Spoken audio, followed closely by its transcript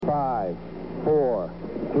5, 4,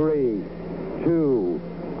 3, 2,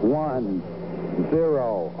 1,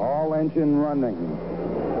 0. All engine running.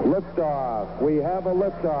 Liftoff. We have a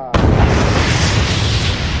liftoff.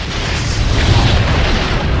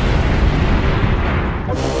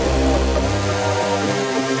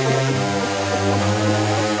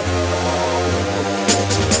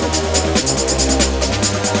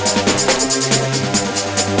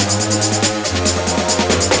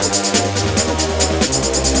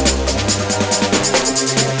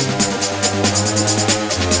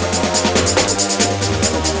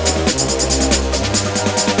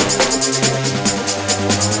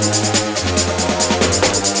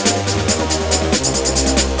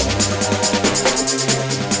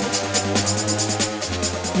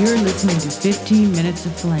 You're listening to 15 Minutes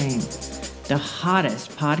of Flame, the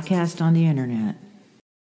hottest podcast on the internet.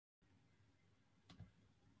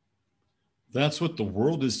 That's what the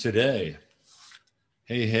world is today.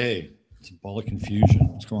 Hey, it's a ball of confusion.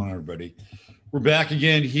 What's going on, everybody? We're back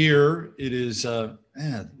again here. It is, the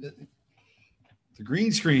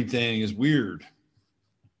green screen thing is weird.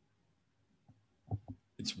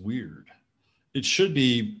 It's weird. It should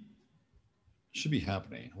be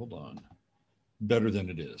happening. Hold on. Better than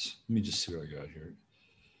it is. Let me just see what I got here.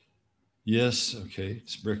 Yes, okay.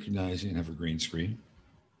 It's recognizing and have a green screen.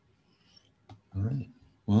 All right.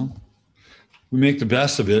 Well, we make the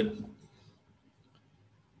best of it.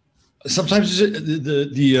 Sometimes I don't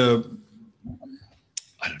know,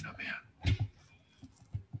 man.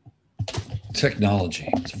 Technology.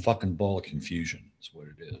 It's a fucking ball of confusion. That's what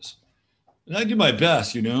it is. And I do my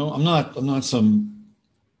best, you know. I'm not some,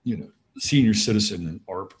 senior citizen and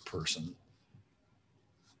ARP person.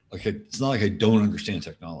 It's not like I don't understand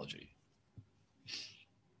technology.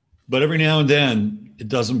 But every now and then, it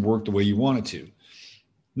doesn't work the way you want it to.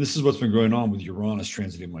 This is what's been going on with Uranus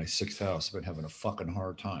transiting my 6th house. I've been having a fucking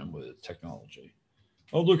hard time with technology.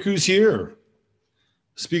 Oh, look who's here.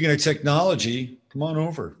 Speaking of technology, come on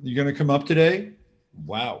over. You going to come up today?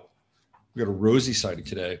 Wow. We got a Rosie sighting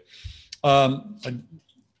today. It's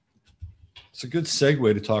a good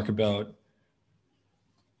segue to talk about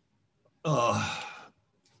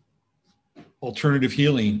alternative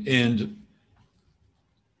healing. And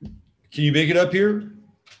can you make it up here?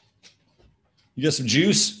 You got some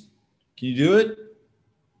juice? Can you do it?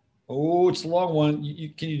 Oh, it's a long one.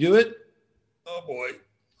 Can you do it? Oh boy.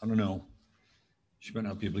 I don't know. She might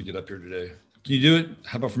not be able to get up here today. Can you do it?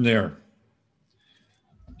 How about from there?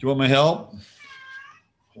 Do you want my help?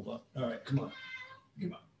 Hold on. All right, come on.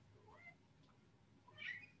 Come on.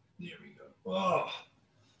 There we go.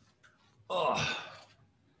 Oh.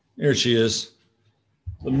 There she is.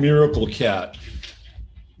 The miracle cat.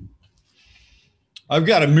 I've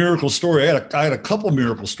got a miracle story. I had a couple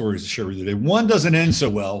miracle stories to share with you today. One doesn't end so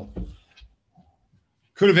well.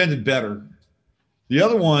 Could have ended better. The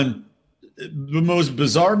other one, the most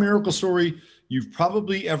bizarre miracle story you've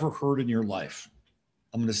probably ever heard in your life.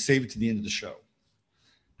 I'm going to save it to the end of the show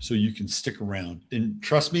so you can stick around. And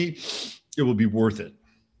trust me, it will be worth it.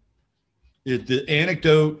 The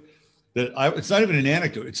anecdote it's not even an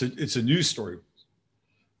anecdote. It's a news story.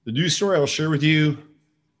 The news story I will share with you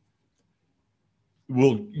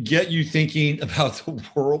will get you thinking about the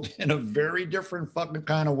world in a very different fucking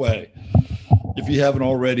kind of way if you haven't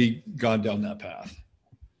already gone down that path.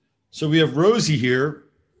 So we have Rosie here.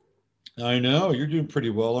 I know you're doing pretty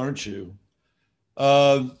well, aren't you?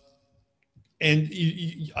 And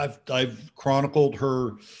I've chronicled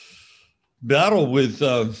her battle with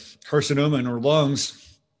carcinoma in her lungs.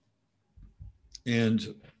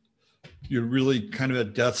 And you're really kind of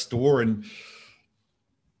at death's door. And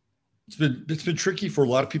it's been tricky for a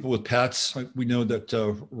lot of people with pets. We know that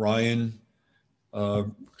Ryan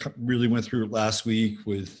really went through it last week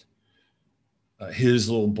with his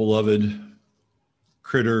little beloved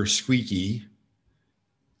critter, Squeaky.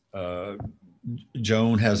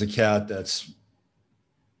 Joan has a cat that's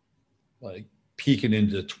like peeking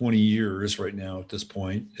into 20 years right now at this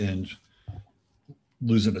point and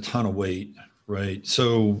losing a ton of weight. Right.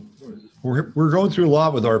 So we're going through a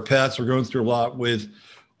lot with our pets. We're going through a lot with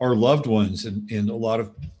our loved ones, and a lot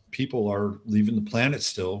of people are leaving the planet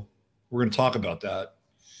still. We're going to talk about that.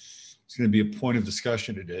 It's going to be a point of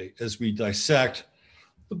discussion today as we dissect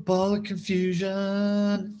the ball of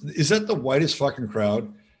confusion. Is that the whitest fucking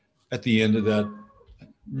crowd at the end of that?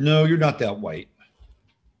 No, you're not that white.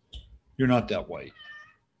 You're not that white.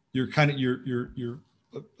 You're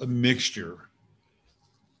a mixture.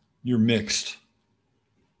 You're mixed.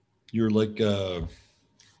 You're like,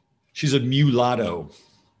 she's a mulatto.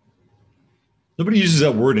 Nobody uses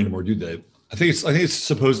that word anymore, do they? I think it's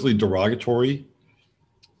supposedly derogatory.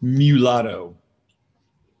 Mulatto.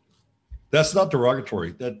 That's not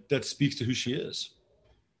derogatory. That speaks to who she is.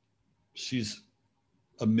 She's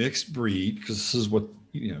a mixed breed, because this is what,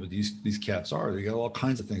 you know, these cats are. They got all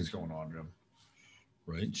kinds of things going on in them,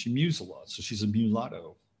 right? She mews a lot, so she's a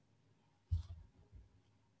mulatto.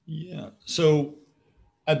 Yeah. So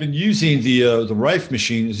I've been using the Rife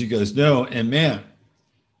machine, as you guys know, and man,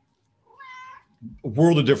 a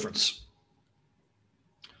world of difference.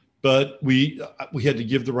 But we had to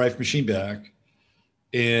give the Rife machine back,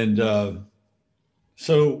 and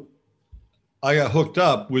so I got hooked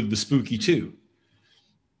up with the Spooky 2,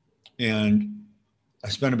 and I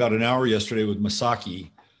spent about an hour yesterday with Masaki.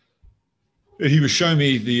 He was showing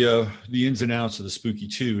me the ins and outs of the Spooky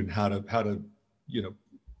 2 and how to you know,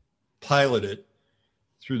 pilot it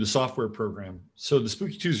through the software program. So the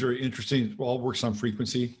Spooky 2 is very interesting. It all works on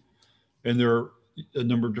frequency, and there are a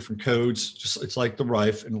number of different codes. Just it's like the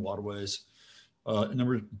Rife in a lot of ways, a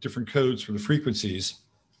number of different codes for the frequencies,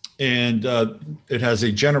 and it has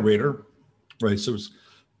a generator, right? So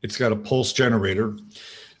it's got a pulse generator,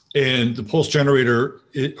 and the pulse generator,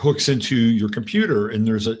 it hooks into your computer, and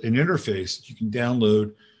there's an interface that you can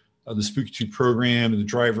download the Spooky 2 program and the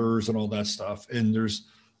drivers and all that stuff. And there's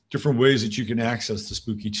different ways that you can access the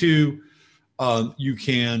Spooky 2. You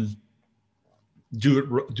can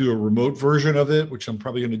do a remote version of it, which I'm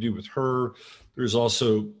probably going to do with her. There's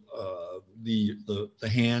also the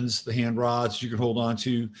hand rods you can hold on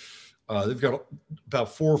to. They've got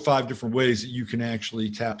about 4 or 5 different ways that you can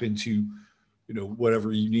actually tap into, you know,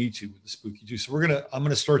 whatever you need to with the Spooky 2. So I'm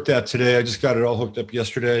gonna start that today. I just got it all hooked up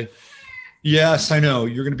yesterday. Yes, I know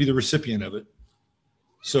you're going to be the recipient of it.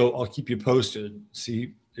 So I'll keep you posted,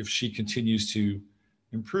 see if she continues to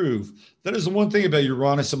improve. That is the one thing about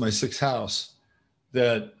Uranus in my 6th house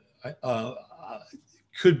that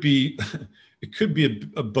could be, it could be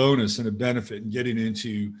a bonus and a benefit in getting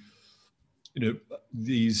into, you know,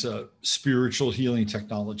 these spiritual healing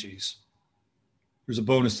technologies. There's a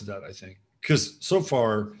bonus to that, I think, because so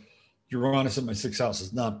far Uranus in my 6th house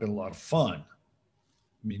has not been a lot of fun.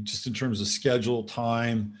 I mean, just in terms of schedule,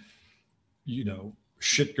 time, you know,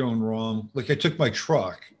 shit going wrong. Like I took my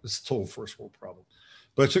truck, this is a total first world problem,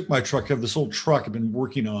 but I took my truck, I have this old truck I've been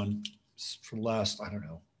working on for the last, I don't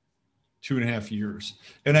know, 2.5 years.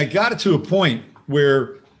 And I got it to a point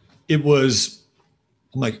where it was,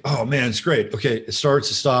 I'm like, oh man, it's great. Okay, it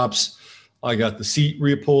starts, it stops. I got the seat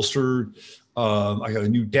reupholstered. I got a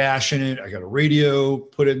new dash in it. I got a radio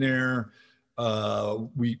put in there.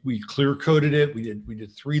 We clear coated it. We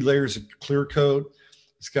did 3 layers of clear coat.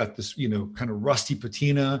 It's got this, you know, kind of rusty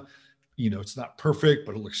patina. You know, it's not perfect,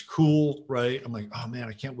 but it looks cool, right? I'm like, oh man,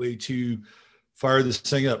 I can't wait to fire this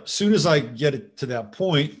thing up. As soon as I get it to that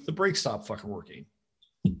point, the brakes stop fucking working.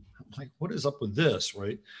 I'm like, what is up with this,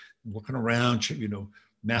 right? I'm looking around, you know,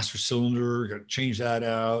 master cylinder, got to change that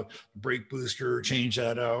out. Brake booster, change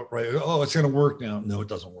that out, right? Oh, it's going to work now. No, it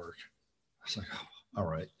doesn't work. I was like, oh, all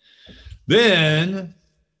right. Then,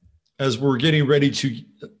 as we're getting ready to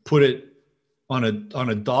put it on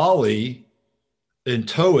a dolly and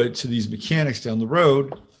tow it to these mechanics down the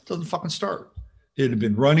road, it doesn't fucking start. It had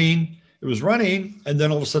been running. It was running, and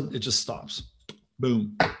then all of a sudden, it just stops.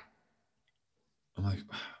 Boom. I'm like,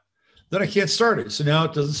 then I can't start it. So now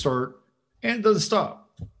it doesn't start, and it doesn't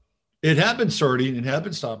stop. It had been starting and had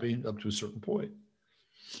been stopping up to a certain point.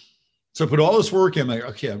 So I put all this work in. I'm like,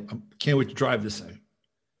 okay, I can't wait to drive this thing.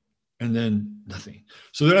 And then nothing.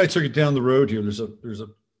 So then I took it down the road here. There's a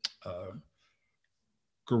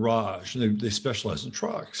garage, and they specialize in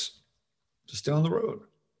trucks just down the road.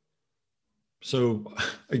 So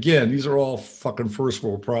again, these are all fucking first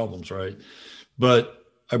world problems, right? But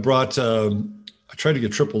I brought, I tried to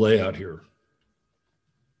get AAA out here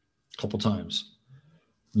a couple times.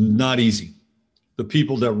 Not easy. The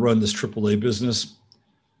people that run this AAA business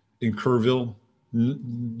in Kerrville,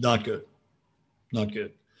 not good. Not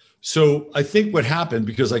good. So I think what happened,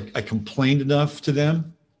 because I complained enough to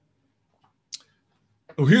them.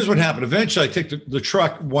 Oh, here's what happened. Eventually, I take the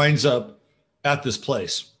truck winds up at this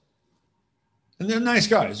place. And they're nice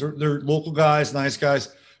guys. They're local guys, nice guys.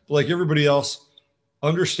 But like everybody else,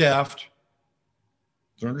 understaffed.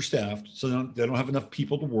 They're understaffed, so they don't have enough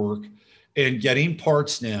people to work. And getting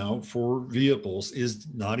parts now for vehicles is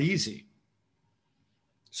not easy.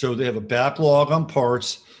 So they have a backlog on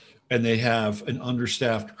parts, and they have an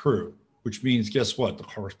understaffed crew, which means, guess what? The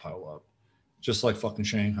cars pile up, just like fucking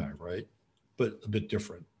Shanghai, right? But a bit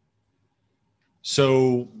different.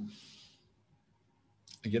 So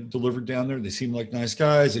I get it delivered down there. They seem like nice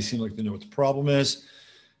guys. They seem like they know what the problem is.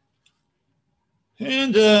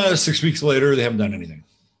 And 6 weeks later, they haven't done anything.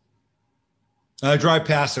 I drive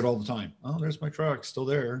past it all the time. Oh, there's my truck, still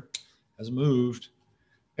there, hasn't moved.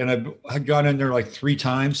 And I had gone in there like 3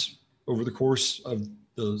 times over the course of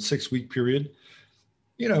the 6-week period,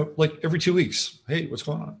 like every 2 weeks. Hey, what's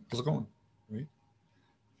going on? How's it going? Right.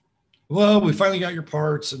 Well, we finally got your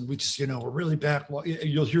parts and we just, we're really bad. Well,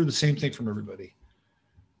 you'll hear the same thing from everybody.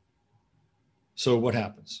 So what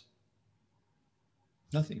happens?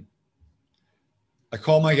 Nothing. I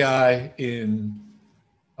call my guy in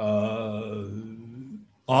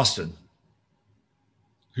Austin,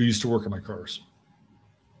 who used to work on my cars.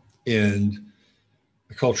 And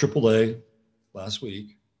I called AAA last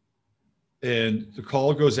week. And the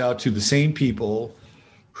call goes out to the same people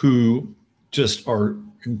who just are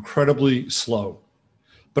incredibly slow.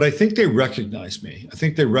 But I think they recognized me. I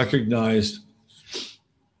think they recognized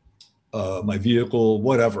my vehicle,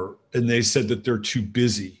 whatever. And they said that they're too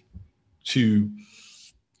busy to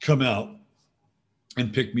come out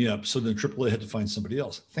and pick me up. So then AAA had to find somebody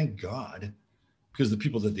else. Thank God, because the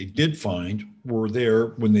people that they did find were there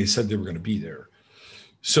when they said they were going to be there.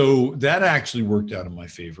 So that actually worked out in my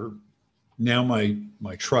favor. Now my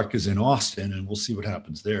truck is in Austin, and we'll see what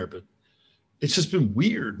happens there. But it's just been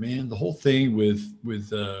weird, man. The whole thing with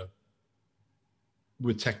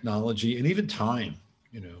technology and even time,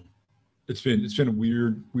 it's been a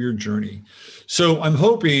weird journey. So I'm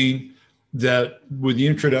hoping that with the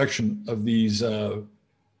introduction of these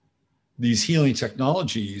healing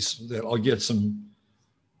technologies, that I'll get some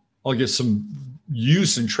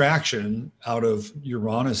use and traction out of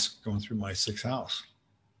Uranus going through my 6th house.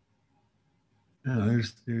 Oh,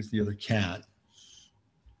 there's the other cat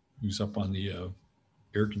who's up on the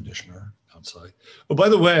air conditioner outside. Oh, by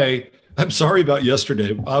the way, I'm sorry about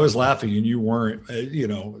yesterday. I was laughing and you weren't.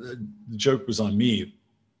 The joke was on me.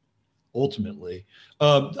 Ultimately,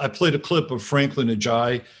 I played a clip of Franklin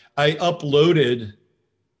Ajayi. I uploaded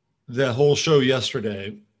the whole show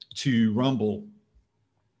yesterday to Rumble,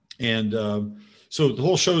 and so the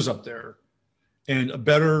whole show's up there. And a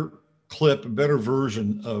better clip, a better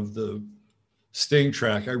version of the Sting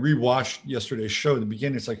track. I rewatched yesterday's show. At the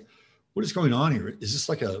beginning, it's like, what is going on here? Is this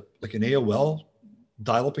like an AOL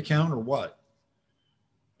dial-up account or what?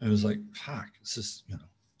 And I was like, fuck, this is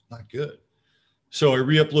not good. So I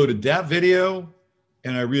re-uploaded that video,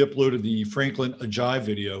 and I re-uploaded the Franklin Ajayi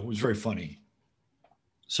video. It was very funny.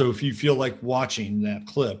 So if you feel like watching that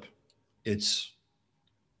clip, it's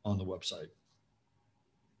on the website.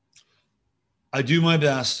 I do my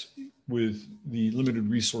best with the limited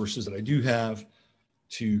resources that I do have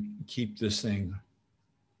to keep this thing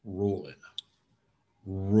rolling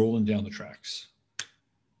down the tracks.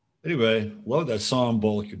 Anyway, love that song,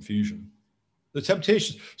 Baal of Confusion. The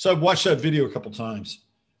Temptations. So I've watched that video a couple times.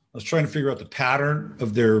 I was trying to figure out the pattern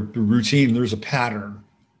of their routine. There's a pattern.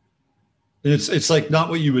 And it's like not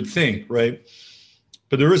what you would think, right?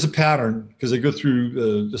 But there is a pattern because they go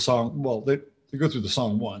through the song. Well, they go through the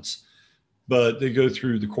song once, but they go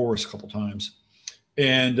through the chorus a couple times.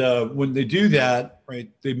 And when they do that, right,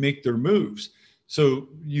 they make their moves. So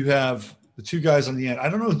you have the 2 guys on the end. I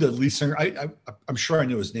don't know the lead singer. I'm sure I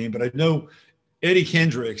know his name, but I know Eddie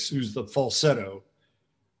Kendricks, who's the falsetto.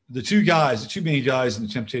 The 2 main guys in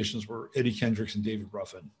the Temptations were Eddie Kendricks and David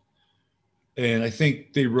Ruffin. And I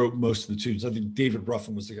think they wrote most of the tunes. I think David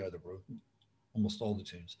Ruffin was the guy that wrote almost all the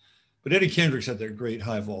tunes. But Eddie Kendricks had that great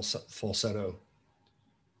high falsetto.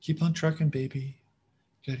 Keep on trucking, baby.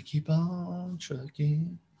 Gotta keep on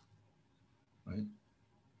trucking. Right?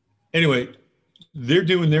 Anyway, they're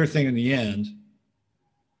doing their thing in the end.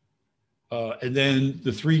 And then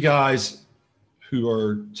the 3 guys who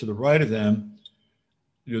are to the right of them,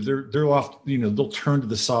 they're off, they'll turn to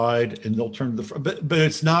the side and they'll turn to the front, but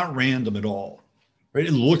it's not random at all, right?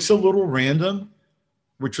 It looks a little random,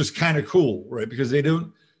 which was kind of cool, right? Because they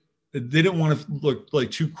didn't want to look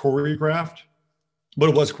like too choreographed, but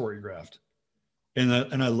it was choreographed. And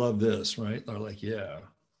I love this, right? They're like, yeah,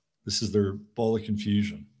 this is their Baal of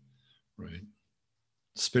Confusion, right?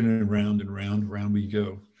 Spinning around and round we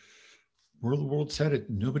go. Where the world's headed,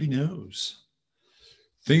 nobody knows.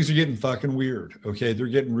 Things are getting fucking weird, okay? They're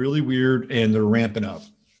getting really weird and they're ramping up.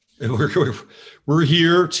 And we're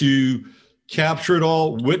here to capture it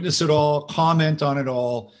all, witness it all, comment on it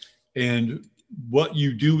all, and what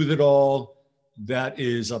you do with it all, that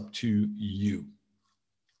is up to you,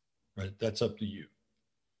 right? That's up to you.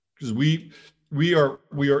 Because we are,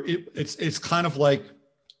 it's kind of like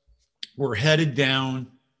we're headed down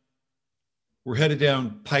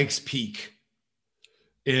Pikes Peak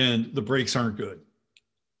and the brakes aren't good.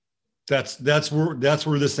 That's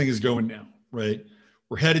where this thing is going now, right?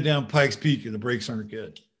 We're headed down Pikes Peak and the brakes aren't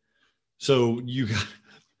good. So you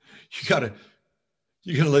gotta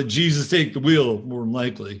let Jesus take the wheel, more than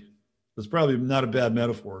likely. That's probably not a bad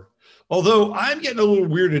metaphor. Although I'm getting a little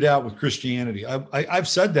weirded out with Christianity. I've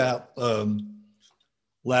said that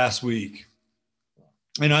last week,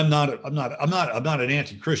 and I'm not an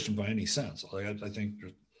anti-Christian by any sense. I think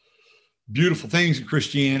there's beautiful things in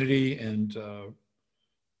Christianity, and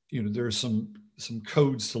there's some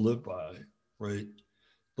codes to live by, right?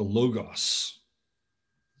 The Logos,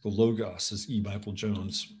 as E. Michael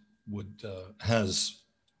Jones has.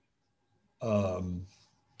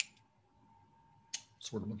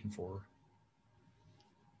 That's what I'm looking for.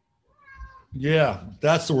 Yeah,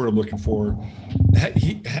 that's the word I'm looking for.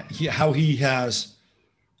 How he has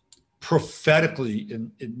prophetically,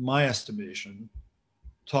 in my estimation,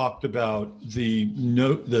 talked about the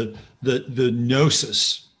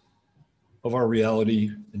gnosis of our reality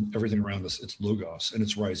and everything around us. It's Logos, and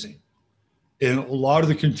it's rising. And a lot of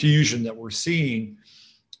the confusion that we're seeing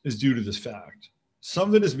is due to this fact. Some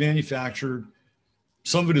of it is manufactured,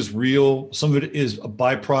 some of it is real, some of it is a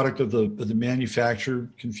byproduct of the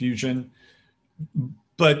manufactured confusion.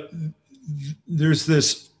 But there's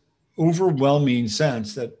this overwhelming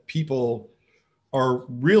sense that people are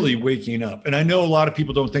really waking up. And I know a lot of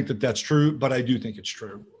people don't think that that's true, but I do think it's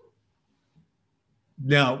true.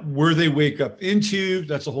 Now, where they wake up into,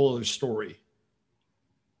 that's a whole other story.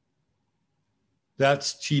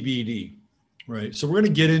 That's TBD, right? So we're going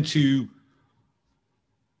to get into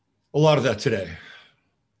a lot of that today.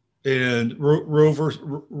 And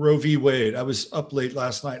Roe v. Wade, I was up late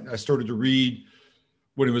last night and I started to read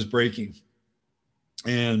when it was breaking.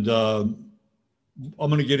 And I'm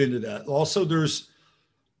going to get into that. Also, there's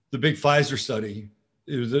the big Pfizer study.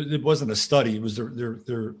 It wasn't a study, it was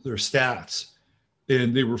their stats.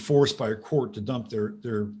 And they were forced by a court to dump their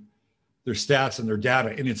stats and their data,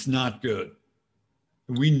 and it's not good.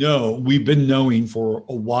 And we've been knowing for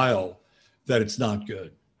a while that it's not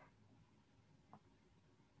good.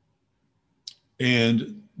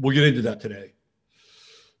 And we'll get into that today.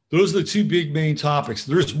 Those are the two big main topics.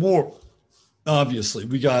 There's more, obviously.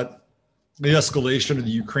 We got the escalation of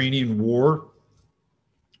the Ukrainian war.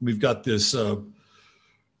 We've got this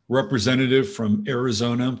representative from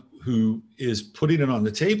Arizona who is putting it on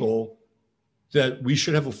the table that we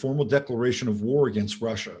should have a formal declaration of war against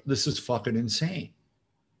Russia. This is fucking insane.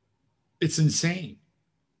 It's insane.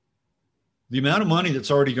 The amount of money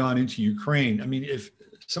that's already gone into Ukraine. I mean, if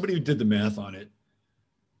somebody did the math on it,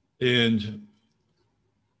 and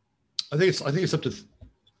I think it's up to,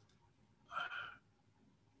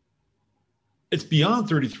 it's beyond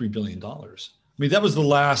 $33 billion. I mean, that was the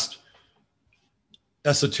last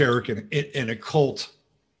esoteric and occult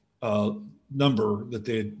number that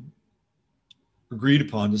they had agreed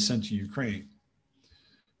upon to send to Ukraine.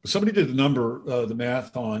 But somebody did the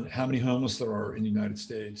math on how many homeless there are in the United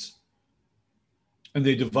States. And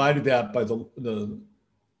they divided that by the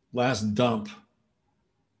last dump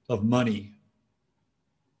of money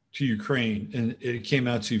to Ukraine. And it came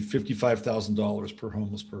out to $55,000 per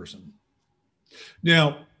homeless person.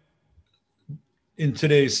 Now, in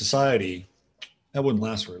today's society, that wouldn't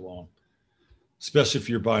last very long, especially if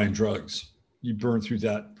you're buying drugs. You burn through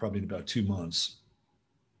that probably in about 2 months,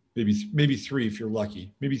 maybe 3 if you're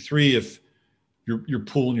lucky, maybe 3 if you're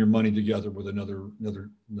pulling your money together with another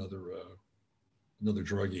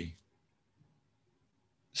druggie.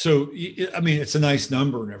 So, I mean, it's a nice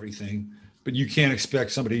number and everything, but you can't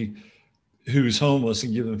expect somebody who's homeless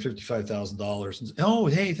and give them $55,000 and say, oh,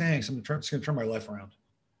 hey, thanks, I'm just going to turn my life around.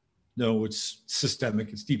 No, it's systemic.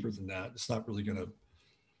 It's deeper than that. It's not really going to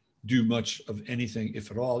do much of anything,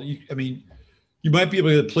 if at all. You might be able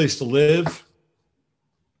to get a place to live.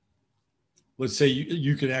 Let's say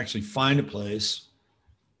you could actually find a place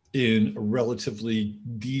in a relatively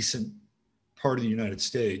decent part of the United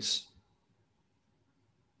States.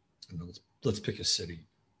 Let's pick a city.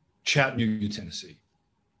 Chattanooga, Tennessee.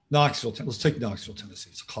 Knoxville, let's take Knoxville,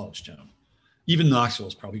 Tennessee. It's a college town. Even Knoxville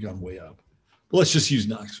has probably gone way up. But let's just use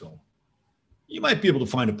Knoxville. You might be able to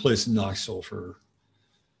find a place in Knoxville for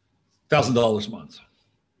 $1,000 a month.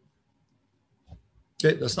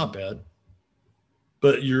 Okay, that's not bad.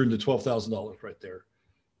 But you're into $12,000 right there.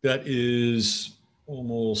 That is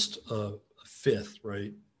almost a fifth,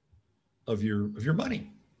 right, of your money.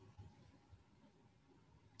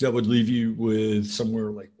 That would leave you with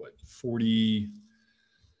somewhere like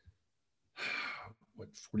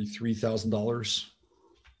 $43,000.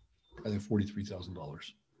 I think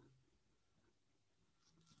 $43,000.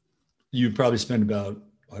 You'd probably spend about,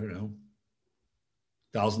 I don't know,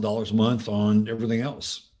 $1,000 a month on everything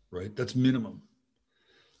else, right? That's minimum.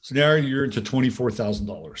 So now you're into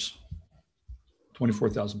 $24,000,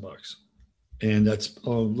 $24,000, and that's a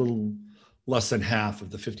little less than half of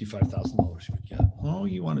the $55,000 you would get. Oh,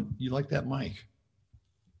 you like that mic?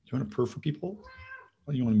 You want to purr for people?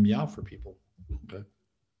 Well, you want to meow for people. Okay.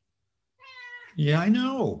 Yeah, I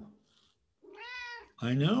know.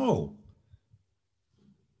 I know.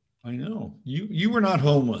 I know. You were not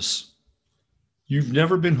homeless. You've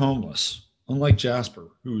never been homeless, unlike Jasper,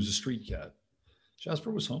 who was a street cat.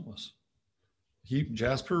 Jasper was homeless.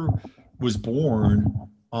 Jasper was born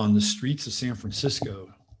on the streets of San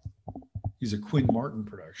Francisco. He's a Quinn Martin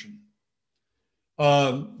production.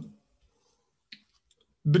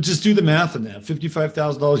 But just do the math on that.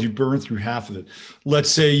 $55,000, you burn through half of it.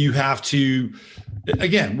 Let's say you have to,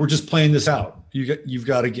 again, we're just playing this out. You've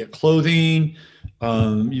got to get clothing.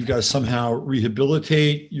 You've got to somehow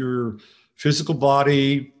rehabilitate your physical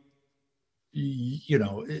body.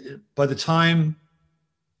 By the time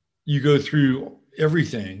you go through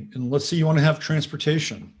everything, and let's say you want to have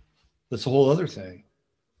transportation, that's a whole other thing.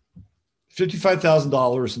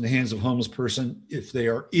 $55,000 in the hands of a homeless person, if they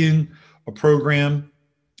are in a program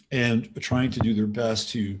and trying to do their best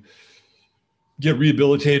to get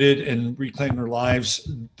rehabilitated and reclaim their lives,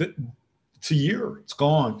 it's a year, it's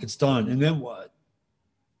gone, it's done. And then what?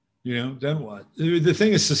 Then what? The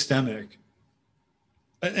thing is systemic.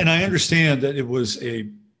 And I understand that it was a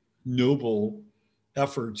noble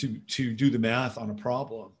effort to do the math on a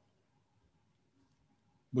problem,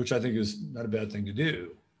 which I think is not a bad thing to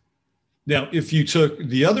do. Now, if you took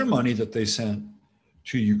the other money that they sent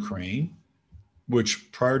to Ukraine,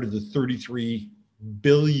 which prior to the $33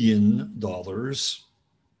 billion, I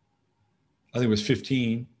think it was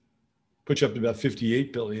 15, put you up to about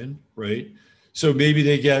 58 billion, right? So maybe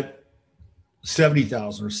they get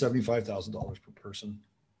 $70,000 or $75,000 per person,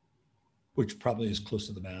 which probably is close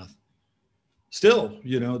to the math. Still,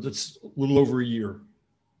 that's a little over a year.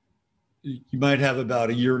 You might have about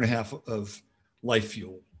a year and a half of life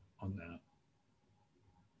fuel on that.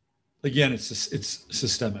 Again, it's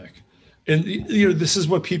systemic. And this is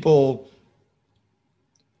what people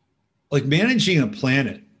like, managing a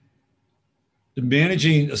planet,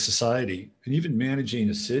 managing a society, and even managing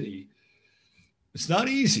a city. It's not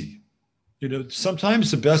easy.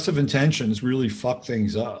 Sometimes the best of intentions really fuck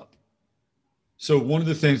things up. So one of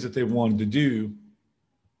the things that they wanted to do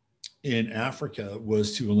in Africa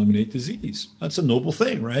was to eliminate disease. That's a noble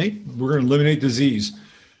thing, right? We're going to eliminate disease.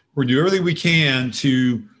 We're going to do everything we can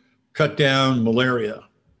to cut down malaria,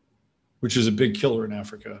 which is a big killer in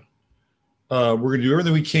Africa. We're going to do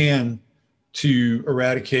everything we can to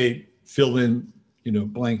eradicate, fill in,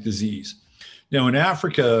 blank disease. Now in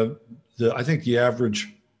Africa, I think the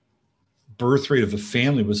average birth rate of a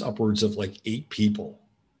family was upwards of like 8 people.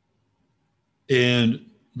 And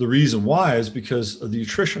the reason why is because of the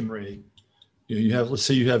attrition rate. Let's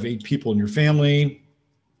say you have 8 people in your family,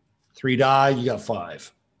 3 die, you got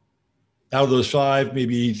 5. Out of those 5,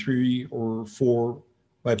 maybe 3 or 4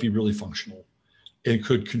 might be really functional and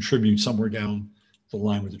could contribute somewhere down the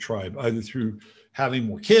line with the tribe, either through having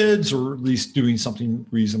more kids or at least doing something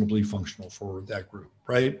reasonably functional for that group,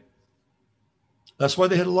 right? That's why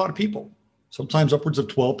they had a lot of people, sometimes upwards of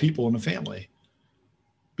 12 people in a family,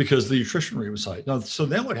 because the attrition rate was high. Now, so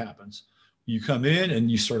then what happens? You come in and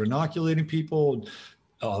you start inoculating people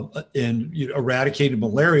and eradicating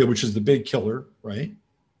malaria, which is the big killer, right?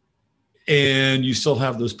 And you still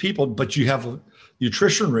have those people, but you have the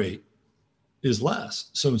attrition rate is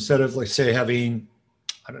less. So instead of, like, say, having,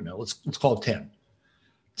 I don't know, let's call it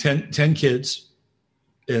 10 kids,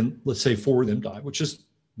 and let's say 4 of them die, which is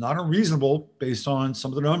not unreasonable based on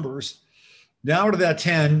some of the numbers. Now out of that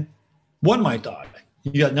 10, 1 might die.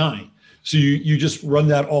 You got 9. So you just run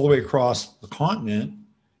that all the way across the continent,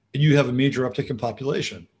 and you have a major uptick in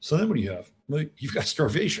population. So then what do you have? Well, you've got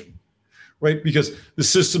starvation, right? Because the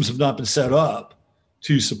systems have not been set up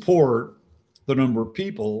to support the number of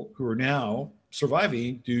people who are now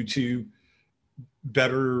surviving due to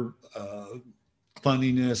better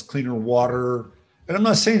cleanliness, cleaner water. And I'm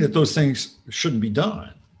not saying that those things shouldn't be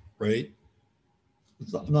done, right?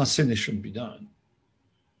 I'm not saying they shouldn't be done,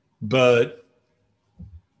 but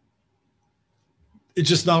it's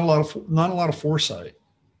just not a lot of foresight,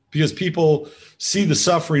 because people see the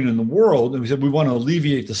suffering in the world and we said we want to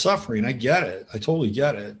alleviate the suffering. I get it. I totally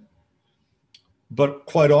get it. But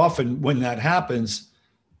quite often when that happens,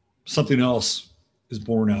 something else is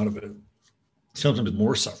born out of it. Sometimes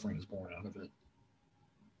more suffering is born out of it,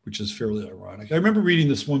 which is fairly ironic. I remember reading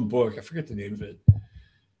this one book, I forget the name of it,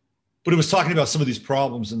 but it was talking about some of these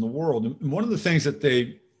problems in the world. And one of the things that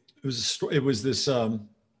it was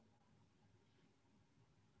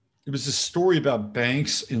this story about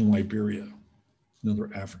banks in Liberia, another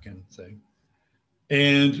African thing.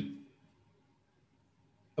 And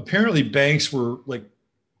apparently banks were like,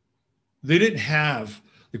 they didn't have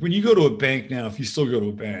Like when you go to a bank now, if you still go to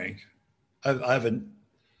a bank, I have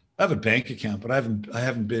a bank account, but I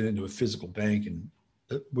haven't been into a physical bank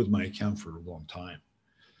with my account for a long time.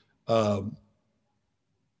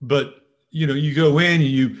 But you go in and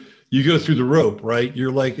you go through the rope, right?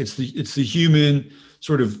 You're like, it's the human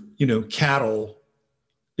sort of, cattle.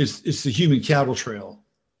 It's the human cattle trail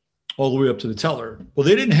all the way up to the teller. Well,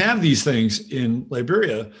 they didn't have these things in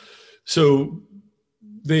Liberia. So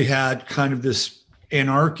they had kind of this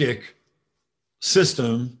anarchic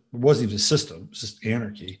system. It wasn't even a system, it's just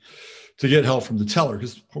anarchy, to get help from the teller.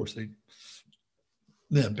 Because of course they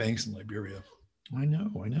have banks in Liberia. I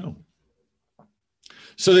know.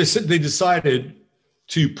 So they decided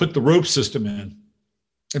to put the rope system in,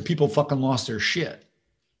 and people fucking lost their shit.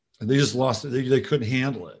 And they just lost it. They couldn't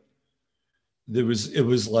handle it.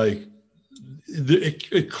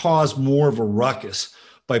 It caused more of a ruckus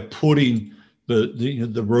by putting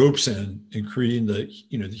the ropes in and creating the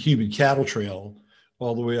human cattle trail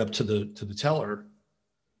all the way up to the teller,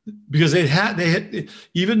 because they had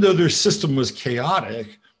even though their system was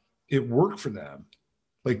chaotic, it worked for them.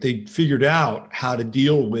 Like they figured out how to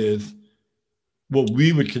deal with what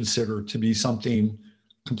we would consider to be something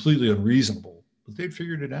completely unreasonable, but they'd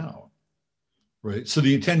figured it out. Right. So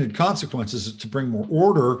the intended consequences is to bring more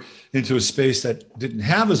order into a space that didn't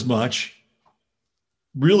have as much,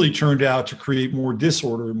 really turned out to create more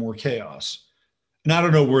disorder and more chaos. And I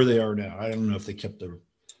don't know where they are now. I don't know if they kept the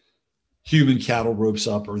human cattle ropes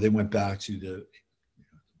up or they went back to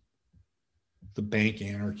the bank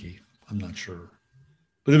anarchy. I'm not sure.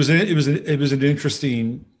 But it was an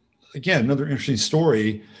interesting, again, another interesting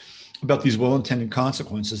story about these well-intended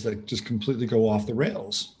consequences that just completely go off the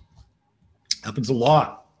rails. Happens a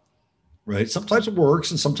lot, right? Sometimes it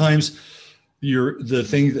works, and sometimes the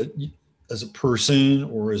thing that as a person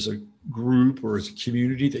or as a group or as a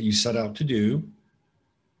community that you set out to do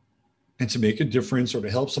and to make a difference or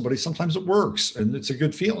to help somebody, sometimes it works and it's a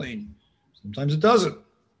good feeling. Sometimes it doesn't.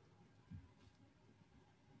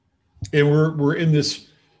 And we're in this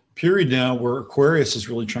period now where Aquarius is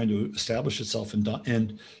really trying to establish itself and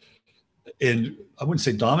I wouldn't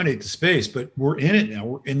say dominate the space, but we're in it now.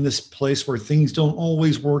 We're in this place where things don't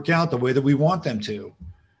always work out the way that we want them to.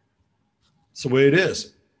 It's the way it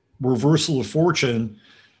is. Reversal of fortune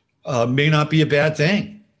may not be a bad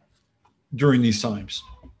thing during these times,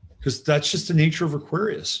 because that's just the nature of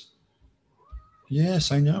Aquarius.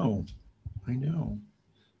 Yes, I know.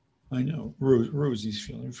 Rosie's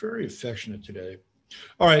feeling very affectionate today.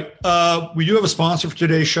 All right. We do have a sponsor for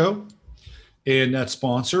today's show. And that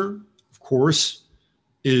sponsor, of course,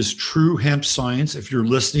 is True Hemp Science. If you're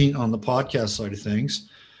listening on the podcast side of things,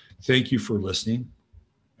 thank you for listening.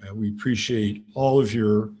 We appreciate all of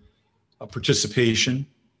your participation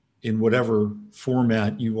in whatever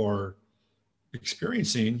format you are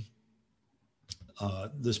experiencing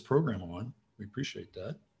this program on. We appreciate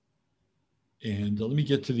that. And let me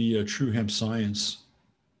get to the True Hemp Science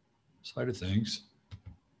side of things.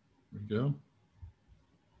 There we go.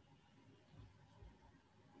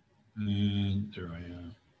 And there I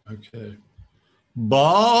am. Okay.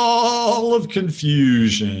 Ball of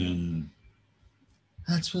confusion.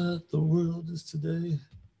 That's what the world is today.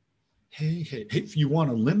 Hey, if you want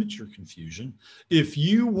to limit your confusion, if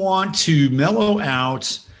you want to mellow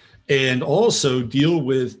out and also deal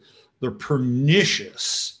with the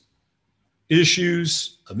pernicious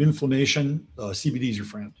issues of inflammation, CBD is your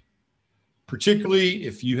friend. Particularly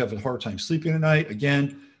if you have a hard time sleeping at night.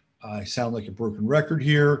 Again, I sound like a broken record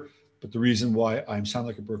here, but the reason why I sound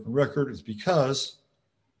like a broken record is because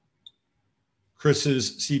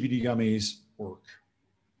Chris's CBD gummies work.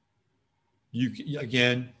 You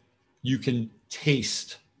can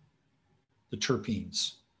taste the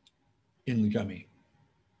terpenes in the gummy.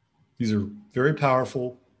 These are very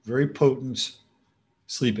powerful, very potent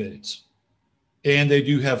sleep aids. And they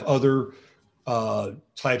do have other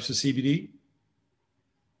types of CBD.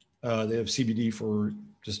 They have CBD for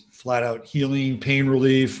just flat out healing, pain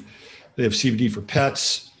relief. They have CBD for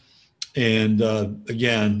pets. And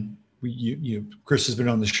again, Chris has been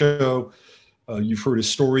on the show. You've heard his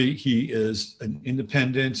story. He is an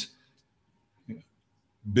independent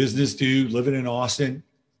business dude living in Austin,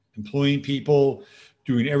 employing people,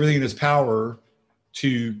 doing everything in his power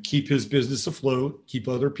to keep his business afloat, keep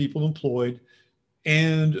other people employed,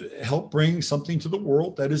 and help bring something to the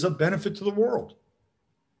world that is a benefit to the world.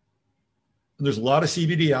 And there's a lot of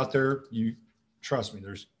CBD out there. You trust me,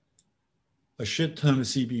 there's a shit ton of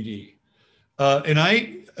CBD. And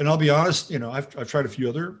I'll be honest, I've tried a few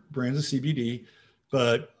other brands of CBD,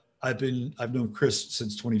 but I've known Chris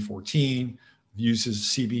since 2014, used his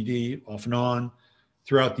CBD off and on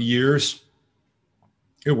throughout the years.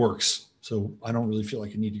 It works. So I don't really feel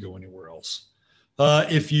like I need to go anywhere else.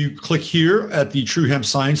 If you click here at the True Hemp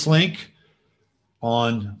Science link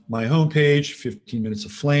on my homepage, 15 Minutes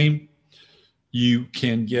of Flame, you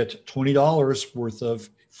can get $20 worth of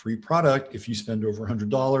free product if you spend over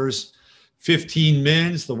 $100. 15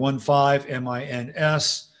 mins, the 15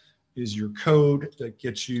 MINS is your code that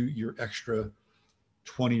gets you your extra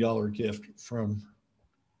 $20 gift from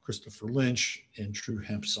Christopher Lynch and True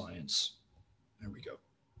Hemp Science. There we go.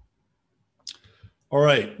 All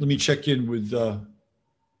right, let me check in with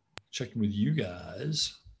you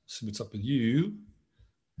guys. See what's up with you.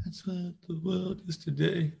 That's what the world is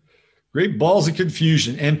today. Great balls of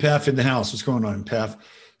confusion. Empath in the house. What's going on, Empath?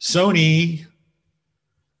 Sony.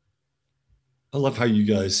 I love how you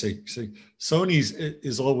guys say Sony's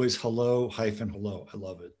is always hello-hello. I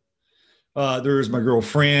love it. There's my girl,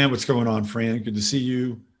 Fran. What's going on, Fran? Good to see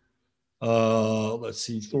you. Let's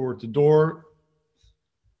see. Thor at the door.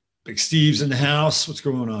 Big Steve's in the house. What's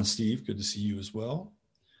going on, Steve? Good to see you as well.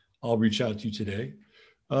 I'll reach out to you today.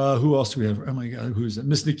 Who else do we have? Oh my God, who is that?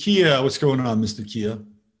 Miss Nakia. What's going on, Miss Nakia?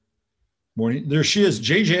 Morning. There she is,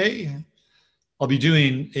 JJ. I'll be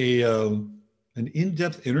doing an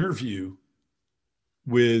in-depth interview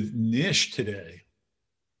with Nish today.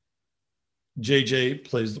 JJ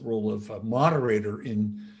plays the role of moderator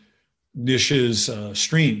in Nish's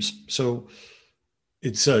streams. So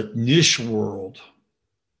it's a Nish world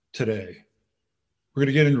today. We're going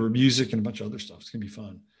to get into music and a bunch of other stuff. It's going to be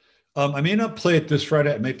fun. I may not play it this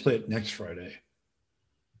Friday. I may play it next Friday.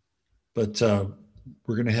 But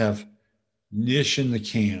we're going to have Nish in the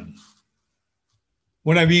can.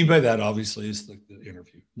 What I mean by that, obviously, is the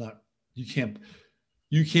interview. Not you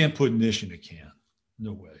can't put Nish in a can.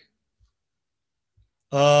 No way.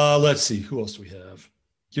 Let's see. Who else do we have?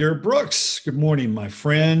 Garrett Brooks. Good morning, my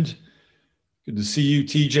friend. Good to see you,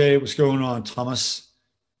 TJ. What's going on, Thomas?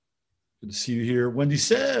 Good to see you here. Wendy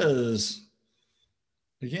says,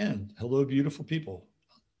 again, hello, beautiful people.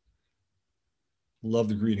 Love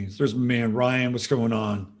the greetings. There's my man, Ryan. What's going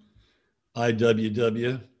on?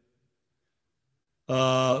 IWW.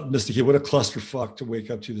 Mr. Kid, what a clusterfuck to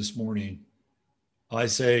wake up to this morning. I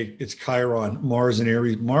say it's Chiron, Mars and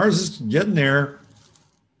Aries. Mars is getting there.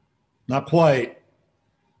 Not quite,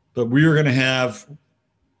 but we're going to have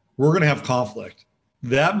conflict.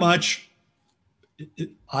 That much,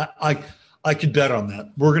 I could bet on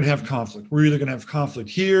that. We're going to have conflict. We're either going to have conflict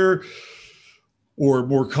here or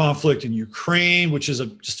more conflict in Ukraine, which is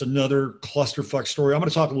just another clusterfuck story. I'm going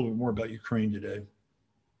to talk a little bit more about Ukraine today.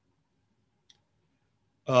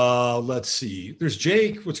 Let's see. There's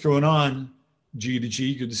Jake. What's going on? G to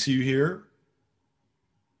G. Good to see you here.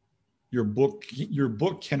 Your book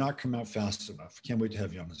cannot come out fast enough. Can't wait to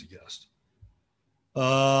have you on as a guest.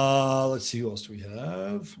 Let's see. Who else do we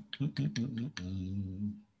have?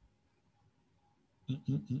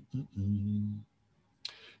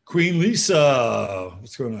 Queen Lisa.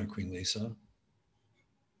 What's going on, Queen Lisa?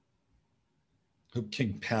 Hope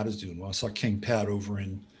King Pat is doing well. I saw King Pat over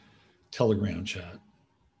in Telegram chat.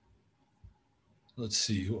 Let's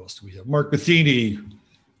see. Who else do we have? Mark Matheny.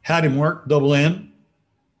 Howdy, Mark. Double M.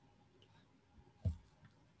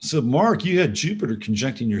 So, Mark, you had Jupiter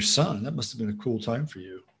conjuncting your sun. That must have been a cool time for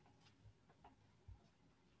you.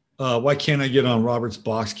 Why can't I get on Robert's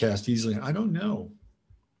Boxcast easily? I don't know.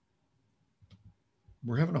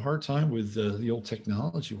 We're having a hard time with the old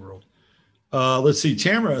technology world. Let's see.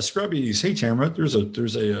 Tamara, Scrubbies. Hey, Tamara. There's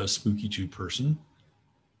a Spooky 2 person.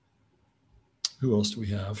 Who else do we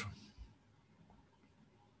have?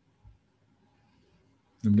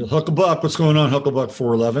 Hucklebuck. What's going on, Hucklebuck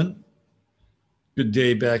 411? Good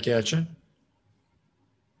day back at you.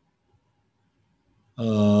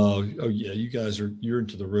 Oh yeah, you guys you're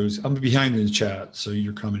into the Rosie. I'm behind in the chat, so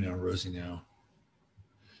you're coming on Rosie now.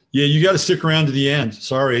 Yeah, you got to stick around to the end.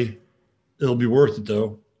 Sorry, it'll be worth it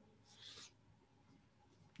though.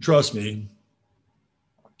 Trust me.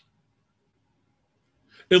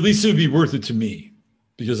 At least it would be worth it to me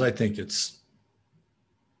because I think it's.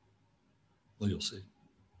 Well, you'll see.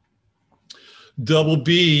 Double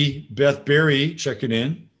B, Beth Berry checking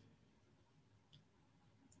in.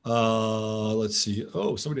 Let's see.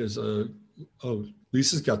 Oh, somebody has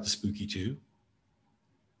Lisa's got the Spooky 2.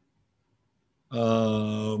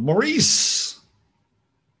 Maurice.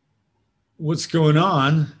 What's going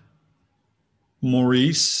on?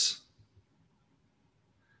 Maurice.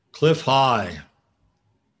 Cliff High.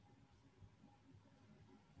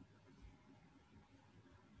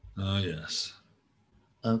 Oh, yes.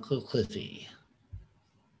 Uncle Cliffy.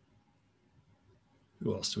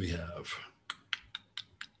 Who else do we have?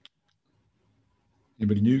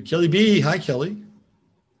 Anybody new? Kelly B. Hi, Kelly.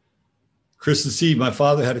 Chris and Steve, my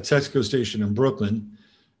father had a Texaco station in Brooklyn.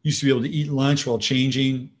 Used to be able to eat lunch while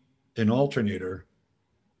changing an alternator.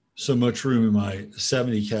 So much room in my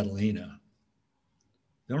 70 Catalina.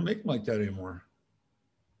 They don't make them like that anymore.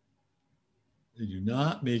 They do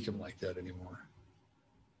not make them like that anymore.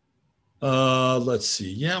 Let's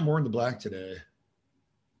see. Yeah, more in the black today.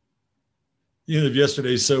 The end of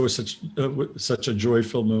yesterday's show was such a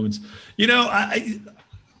joy-filled moment. You know,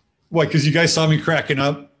 what? Because you guys saw me cracking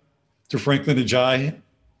up to Franklin Ajayi.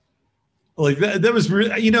 Like that was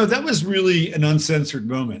really, that was really an uncensored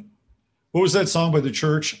moment. What was that song by The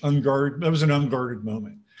Church? Unguarded. That was an unguarded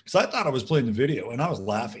moment because I thought I was playing the video and I was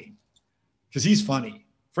laughing because he's funny.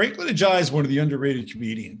 Franklin Ajayi is one of the underrated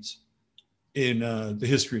comedians in the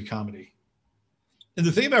history of comedy. And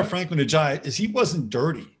the thing about Franklin Ajayi is he wasn't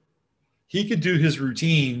dirty. He could do his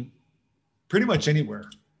routine pretty much anywhere.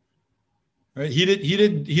 Right? He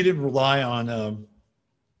didn't rely on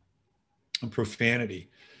profanity.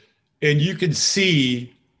 And you can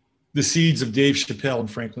see the seeds of Dave Chappelle and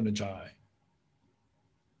Franklin Ajayi.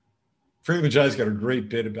 Franklin Ajayi's got a great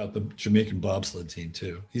bit about the Jamaican bobsled team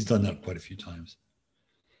too. He's done that quite a few times.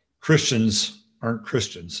 Christians aren't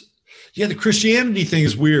Christians. Yeah, the Christianity thing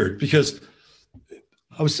is weird because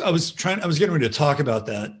I was getting ready to talk about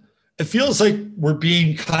that. It feels like we're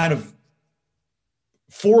being kind of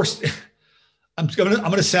forced. I'm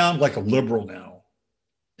going to sound like a liberal now,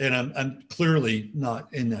 and I'm clearly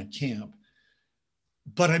not in that camp.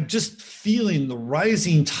 But I'm just feeling the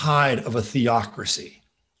rising tide of a theocracy.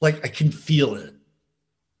 Like I can feel it.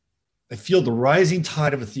 I feel the rising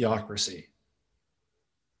tide of a theocracy.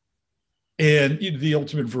 And the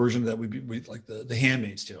ultimate version of that would be like the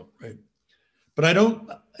Handmaid's Tale, right? But I don't.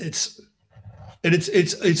 It's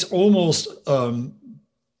almost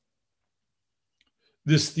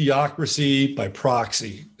this theocracy by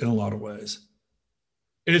proxy in a lot of ways.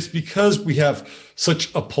 And it's because we have such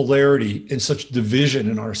a polarity and such division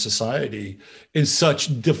in our society, in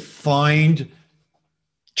such defined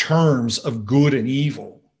terms of good and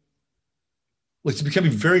evil. Like it's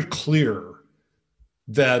becoming very clear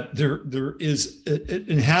that there is,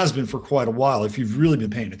 it has been for quite a while, if you've really been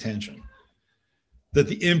paying attention, that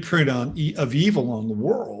the imprint of evil on the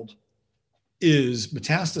world is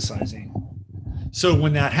metastasizing. So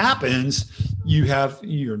when that happens,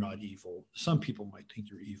 you're not evil. Some people might think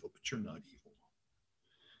you're evil, but you're not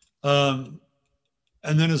evil.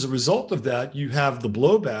 And then as a result of that, you have the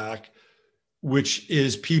blowback, which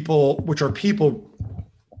are people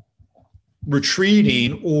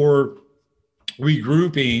retreating or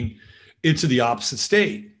regrouping into the opposite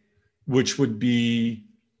state, which would be,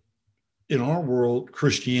 in our world,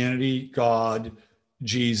 Christianity, God,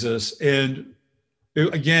 Jesus. And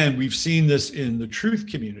again, we've seen this in the truth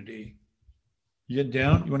community. You get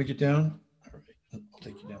down? You want to get down? All right, I'll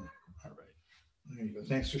take you down. All right, there you go.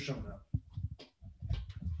 Thanks for showing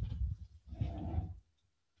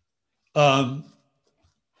up.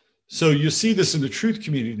 So you see this in the truth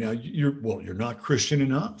community now. You're not Christian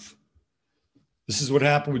enough. This is what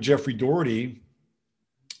happened with Jeffrey Doherty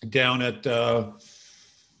down at the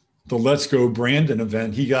Let's Go Brandon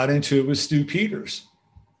event. He got into it with Stu Peters.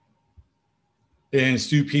 And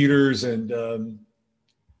Stu Peters and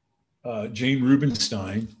Jane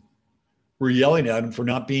Rubenstein were yelling at him for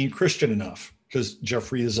not being Christian enough because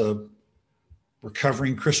Jeffrey is a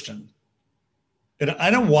recovering Christian. And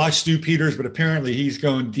I don't watch Stu Peters, but apparently he's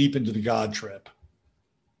going deep into the God trip.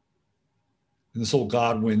 And this whole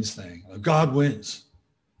God wins thing. God wins.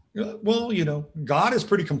 Well, God is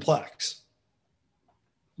pretty complex.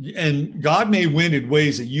 And God may win in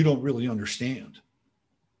ways that you don't really understand.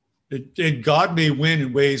 And God may win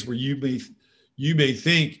in ways where you may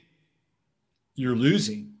think you're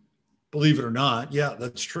losing. Believe it or not, yeah,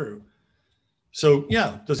 that's true. So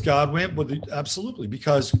yeah, does God win? Well, absolutely,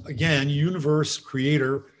 because again, universe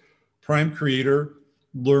creator, prime creator,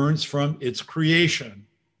 learns from its creation.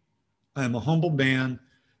 I am a humble man.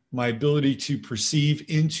 My ability to perceive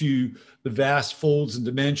into the vast folds and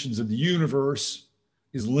dimensions of the universe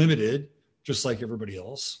is limited, just like everybody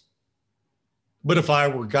else. But if I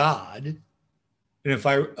were God, and if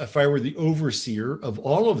I were the overseer of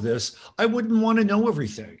all of this, I wouldn't want to know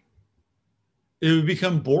everything. It would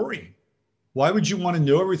become boring. Why would you want to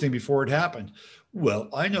know everything before it happened? Well,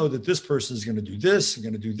 I know that this person is going to do this, I'm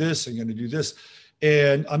going to do this, I'm going to do this.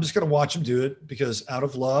 And I'm just going to watch them do it because out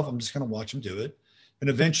of love, I'm just going to watch them do it. And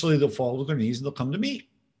eventually they'll fall to their knees and they'll come to me.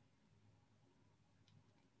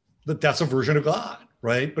 That's a version of God,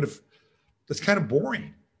 right? But if that's kind of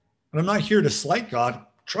boring. And I'm not here to slight God.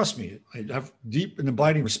 Trust me, I have deep and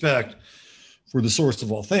abiding respect for the source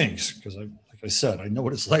of all things because like I said, I know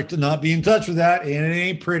what it's like to not be in touch with that and it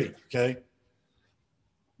ain't pretty, okay?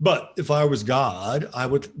 But if I was God, I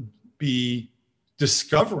would be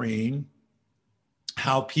discovering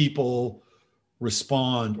how people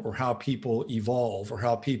respond or how people evolve or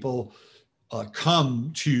how people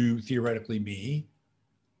come to theoretically me,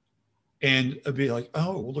 and I'd be like,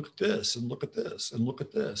 oh, well, look at this and look at this and look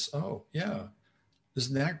at this. Oh, yeah,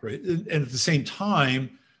 isn't that great? And at the same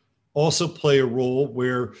time, also play a role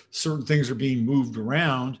where certain things are being moved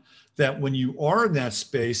around, that when you are in that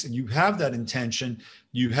space and you have that intention,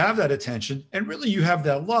 you have that attention, and really you have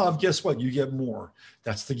that love, guess what? You get more.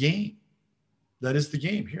 That's the game. That is the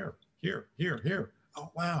game. Here, here, here, here.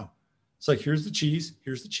 Oh, wow. It's like, here's the cheese,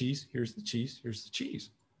 here's the cheese, here's the cheese, here's the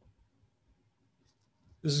cheese.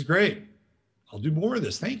 This is great. I'll do more of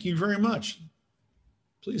this. Thank you very much.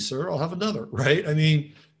 Please, sir, I'll have another, right? I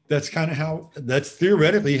mean, that's kind of how, that's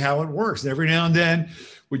theoretically how it works. And every now and then,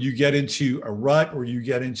 when you get into a rut or you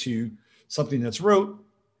get into something that's rote,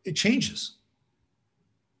 it changes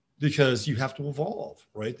because you have to evolve,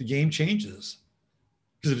 right? The game changes.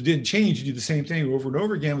 Because if it didn't change, you do the same thing over and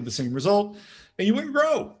over again with the same result, and you wouldn't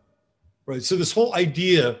grow, right? So this whole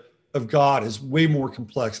idea of God is way more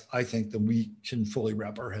complex, I think, than we can fully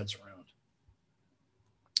wrap our heads around.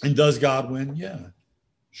 And does God win? Yeah,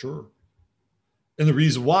 sure. And the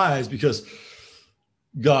reason why is because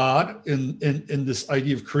God, in this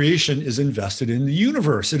idea of creation, is invested in the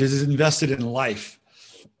universe. It is invested in life.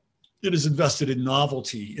 It is invested in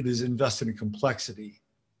novelty. It is invested in complexity.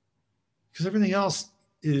 Because everything else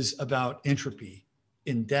is about entropy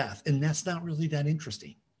in death. And that's not really that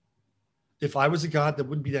interesting. If I was a God, that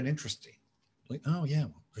wouldn't be that interesting. Like, oh yeah,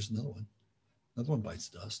 well, there's another one. Another one bites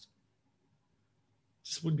dust.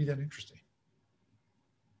 Just wouldn't be that interesting.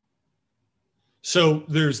 So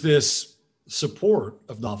there's this support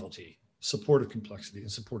of novelty, support of complexity,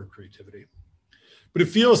 and support of creativity. But it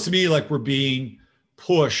feels to me like we're being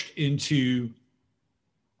pushed into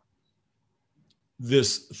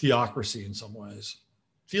this theocracy in some ways.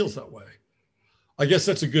 Feels that way. I guess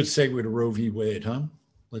that's a good segue to Roe v. Wade, huh?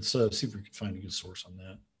 Let's see if we can find a good source on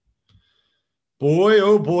that. Boy,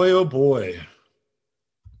 oh boy, oh boy.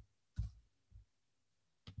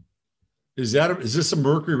 Is this a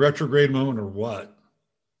Mercury retrograde moment or what?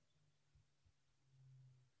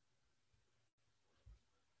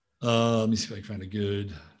 Let me see if I can find a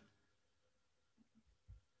good.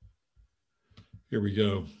 Here we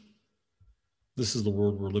go. This is the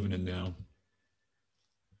world we're living in now.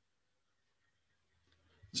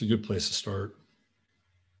 It's a good place to start.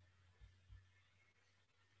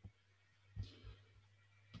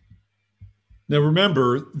 Now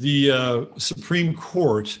remember, the Supreme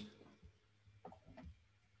Court,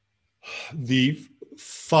 the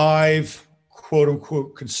 5 quote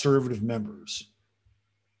unquote conservative members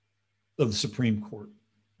of the Supreme Court,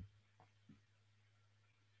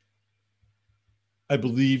 I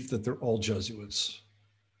believe that they're all Jesuits.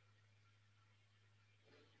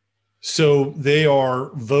 So they are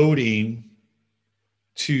voting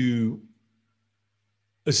to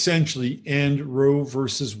essentially end Roe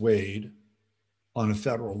versus Wade on a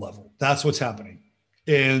federal level. That's what's happening.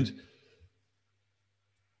 And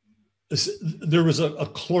there was a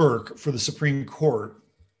clerk for the Supreme Court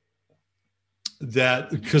that,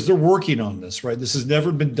 because they're working on this, right? This has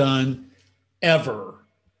never been done ever.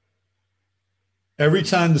 Every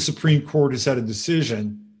time the Supreme Court has had a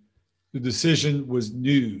decision, the decision was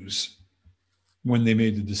news when they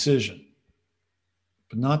made the decision.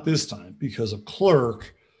 But not this time, because a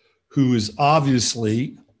clerk who is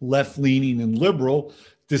obviously left-leaning and liberal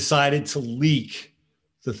decided to leak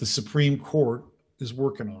that the Supreme Court is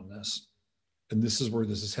working on this. And this is where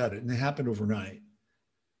this is headed. And it happened overnight.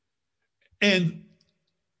 And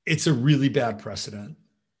it's a really bad precedent.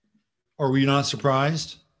 Are we not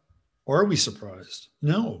surprised? Or are we surprised?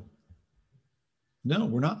 No. No,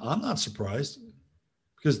 we're not. I'm not surprised,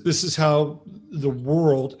 because this is how the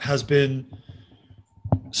world has been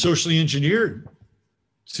socially engineered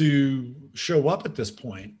to show up at this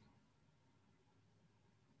point.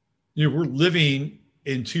 You know, we're living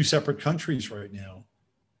in 2 separate countries right now,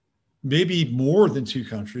 maybe more than 2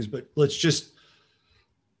 countries, but let's just,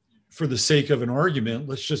 for the sake of an argument,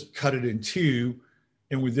 let's just cut it in 2.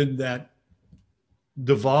 And within that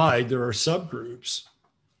divide, there are subgroups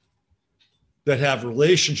that have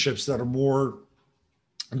relationships that are more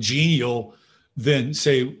genial than,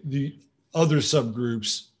 say, the other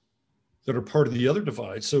subgroups that are part of the other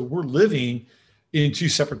divide. So we're living in 2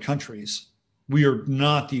 separate countries. We are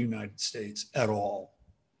not the United States at all.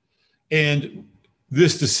 And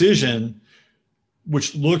this decision,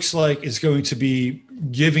 which looks like it's going to be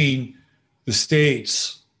giving the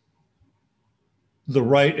states the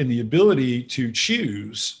right and the ability to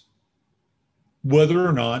choose whether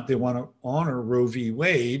or not they want to honor Roe v.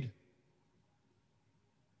 Wade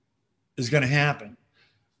is going to happen.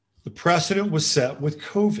 The precedent was set with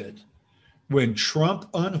COVID when Trump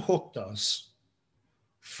unhooked us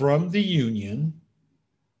from the union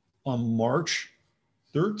on March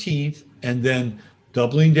 13th, and then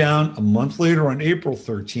doubling down a month later on April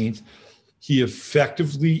 13th, he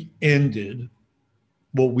effectively ended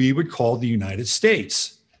what we would call the United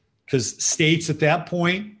States, because states at that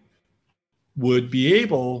point would be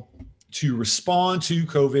able to respond to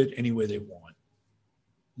COVID any way they want.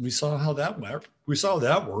 We saw how that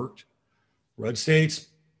worked. Red states,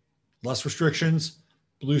 less restrictions.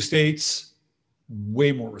 Blue states,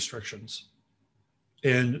 way more restrictions.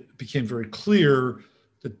 And it became very clear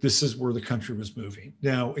that this is where the country was moving.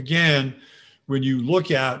 Now, again, when you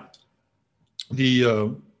look at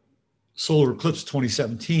the solar eclipse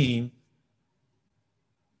 2017,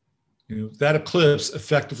 that eclipse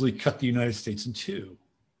effectively cut the United States in two.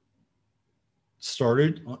 It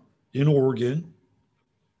started in Oregon,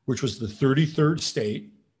 which was the 33rd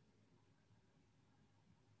state,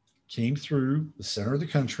 came through the center of the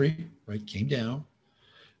country, right, came down,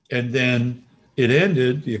 and then it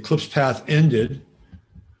ended, the eclipse path ended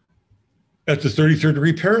at the 33rd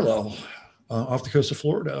degree parallel off the coast of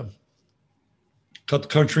Florida. Cut the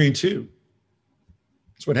country in two.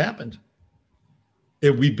 That's what happened.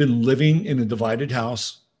 And we've been living in a divided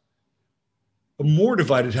house, a more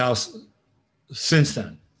divided house since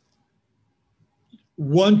then.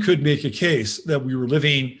 One could make a case that we were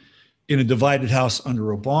living in a divided house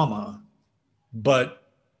under Obama,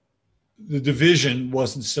 but the division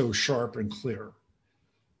wasn't so sharp and clear.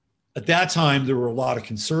 At that time, there were a lot of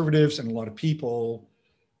conservatives and a lot of people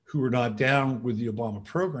who were not down with the Obama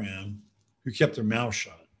program who kept their mouth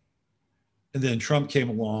shut. And then Trump came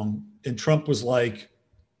along, and Trump was like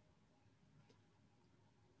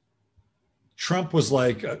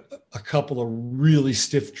a couple of really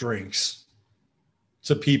stiff drinks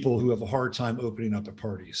to people who have a hard time opening up at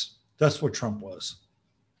parties. That's what Trump was.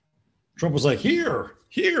 Trump was like, here.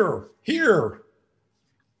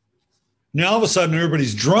 Now all of a sudden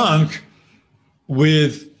everybody's drunk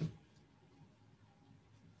with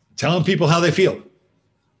telling people how they feel,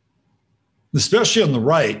 especially on the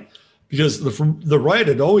right, because the right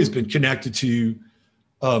had always been connected to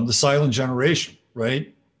the silent generation,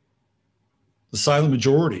 right? The silent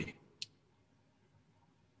majority.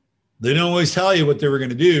 They didn't always tell you what they were going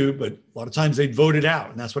to do, but a lot of times they'd vote it out.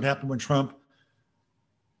 And that's what happened when Trump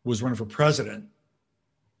was running for president.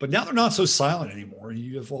 But now they're not so silent anymore.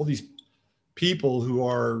 You have all these people who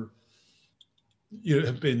are,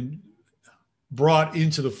 have been brought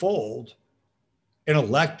into the fold and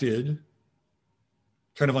elected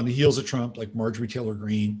kind of on the heels of Trump, like Marjorie Taylor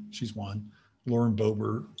Greene, she's one. Lauren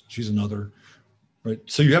Boebert, she's another, right?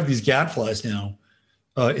 So you have these gadflies now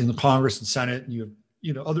in the Congress and Senate, and you have,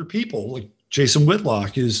 other people like Jason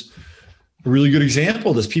Whitlock is a really good example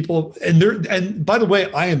of this. People, and by the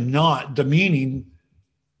way, I am not demeaning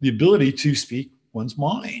the ability to speak one's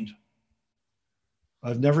mind.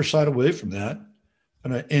 I've never shied away from that.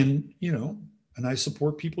 And I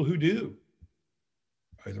support people who do,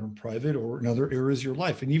 either in private or in other areas of your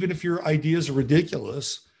life. And even if your ideas are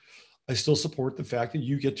ridiculous, I still support the fact that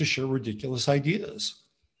you get to share ridiculous ideas,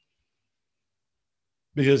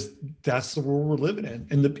 because that's the world we're living in.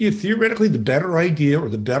 And theoretically, the better idea or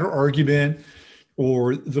the better argument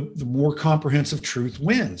or the more comprehensive truth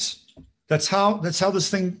wins. That's how this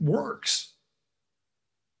thing works.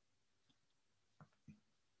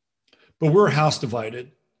 But we're house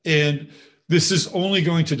divided, and this is only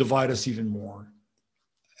going to divide us even more.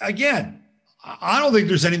 Again, I don't think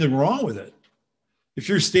there's anything wrong with it. If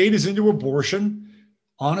your state is into abortion,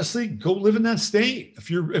 honestly, go live in that state.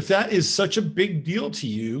 If that is such a big deal to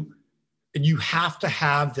you, and you have to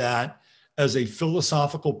have that as a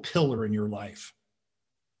philosophical pillar in your life,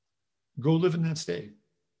 go live in that state.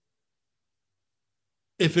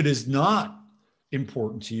 If it is not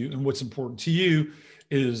important to you, and what's important to you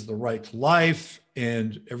is the right to life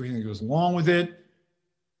and everything that goes along with it,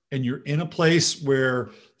 and you're in a place where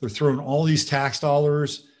they're throwing all these tax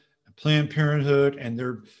dollars at Planned Parenthood, and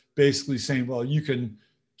they're basically saying, well, you can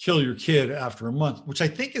kill your kid after a month, which I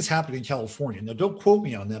think is happening in California. Now, don't quote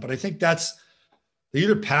me on that, but I think they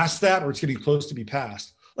either passed that or it's getting close to be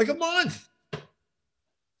passed. Like a month.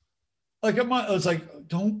 It's like,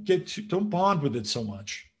 don't bond with it so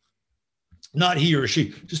much. Not he or she,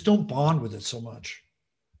 just don't bond with it so much.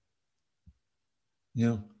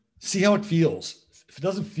 See how it feels. If it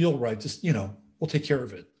doesn't feel right, just, we'll take care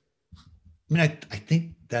of it. I mean, I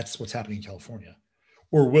think that's what's happening in California,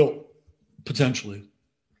 or will potentially.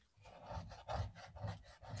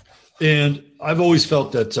 And I've always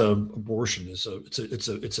felt that abortion is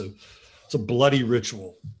a bloody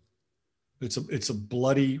ritual. It's a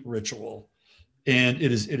bloody ritual, and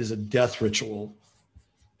it is a death ritual.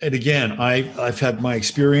 And again, I've had my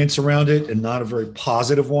experience around it, and not a very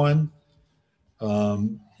positive one.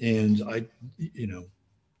 And I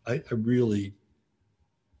really,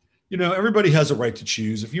 everybody has a right to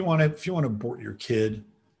choose. If you want to abort your kid,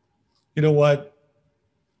 you know what?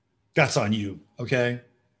 That's on you. Okay.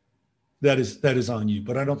 That is on you.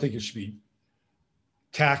 But I don't think it should be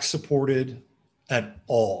tax supported at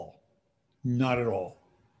all. Not at all.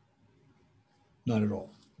 Not at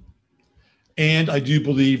all. And I do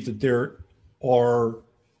believe that there are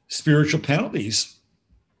spiritual penalties,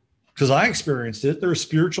 because I experienced it. There are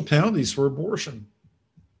spiritual penalties for abortion.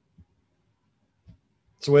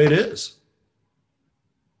 It's the way it is.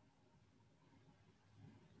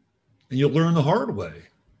 And you'll learn the hard way.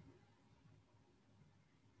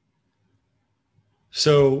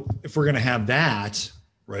 So if we're going to have that,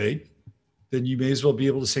 right, then you may as well be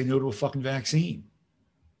able to say no to a fucking vaccine.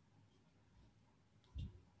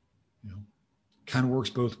 Kind of works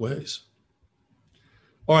both ways.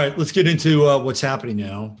 All right, let's get into what's happening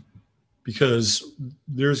now, because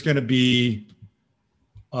there's going to be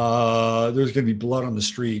blood on the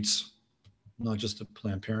streets, not just at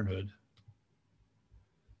Planned Parenthood.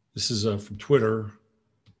 This is from Twitter.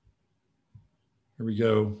 Here we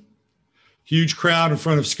go. Huge crowd in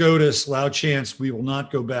front of SCOTUS, loud chants, "We will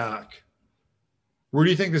not go back." Where do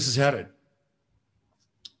you think this is headed?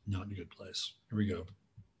 Not in a good place. Here we go.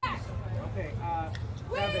 Okay,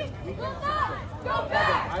 Kevin, we will not go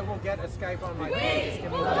back. I will get a Skype on my phone. Just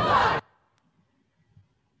give me 1 minute.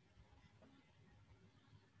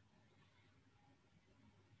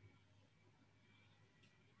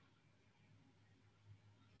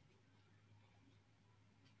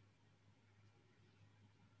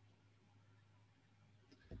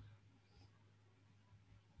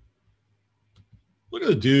 Look at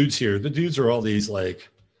the dudes here. The dudes are all these like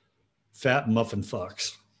fat muffin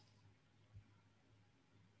fucks.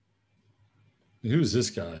 Who's this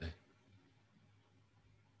guy?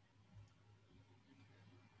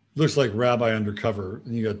 Looks like Rabbi Undercover.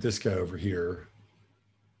 And you got this guy over here.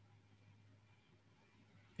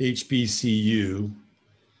 HBCU.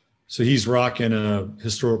 So he's rocking a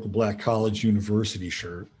historical black college university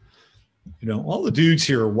shirt. All the dudes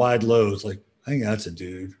here are wide lows. Like, I think that's a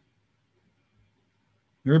dude.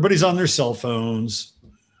 Everybody's on their cell phones.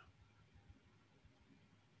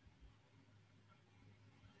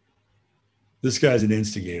 This guy's an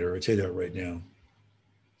instigator. I tell you that right now.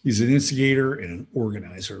 He's an instigator and an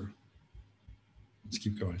organizer. Let's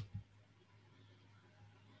keep going.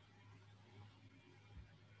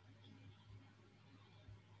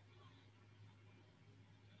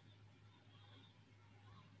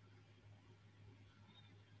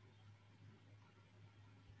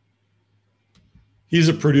 He's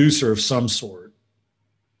a producer of some sort.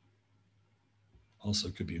 Also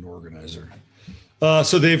could be an organizer.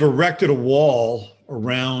 So they've erected a wall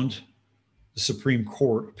around the Supreme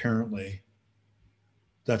Court, apparently.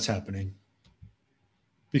 That's happening.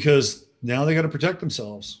 Because now they got to protect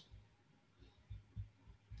themselves.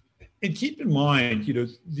 And keep in mind,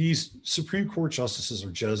 these Supreme Court justices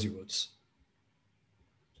are Jesuits.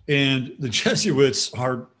 And the Jesuits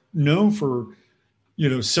are known for,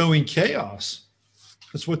 sowing chaos.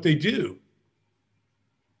 That's what they do.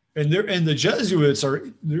 And the Jesuits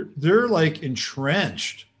they're like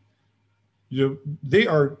entrenched. There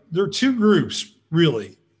are two groups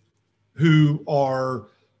really who are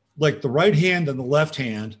like the right hand and the left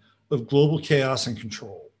hand of global chaos and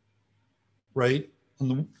control, right?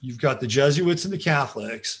 You've got the Jesuits and the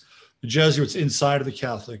Catholics, the Jesuits inside of the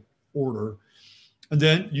Catholic order, and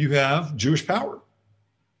then you have Jewish power.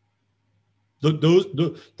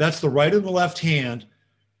 That's the right and the left hand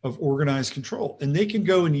of organized control. And they can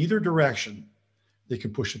go in either direction. They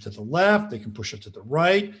can push it to the left. They can push it to the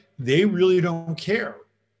right. They really don't care.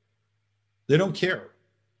 They don't care.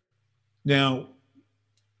 Now,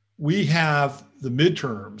 we have the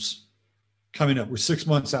midterms coming up. We're 6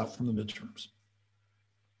 months out from the midterms.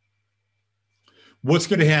 What's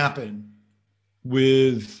going to happen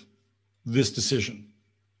with this decision?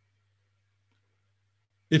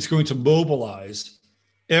 It's going to mobilize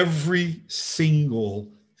every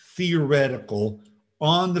single theoretical,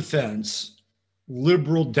 on the fence,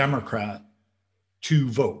 liberal Democrat to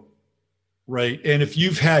vote, right? And if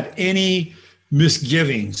you've had any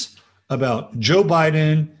misgivings about Joe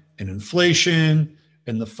Biden and inflation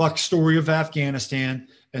and the fuck story of Afghanistan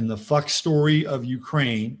and the fuck story of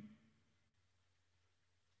Ukraine,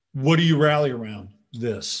 what do you rally around?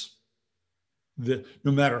 This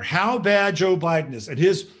no matter how bad Joe Biden is, and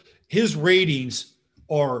his ratings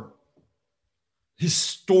are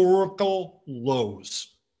historical lows,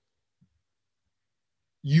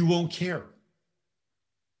 you won't care.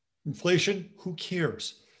 Inflation, who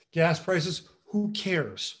cares? Gas prices, who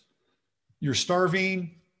cares? You're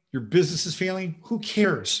starving, your business is failing, who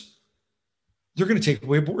cares? They're going to take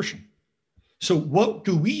away abortion. So what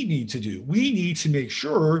do we need to do? We need to make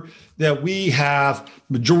sure that we have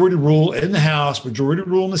majority rule in the House, majority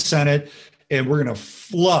rule in the Senate, and we're going to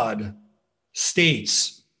flood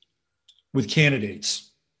states with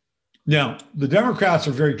candidates. Now, the Democrats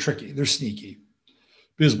are very tricky. They're sneaky.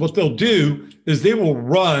 Because what they'll do is they will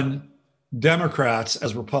run Democrats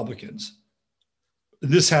as Republicans.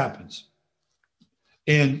 This happens.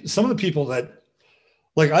 And some of the people that,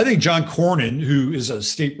 like, I think John Cornyn, who is a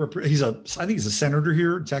state I think he's a senator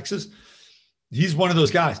here in Texas. He's one of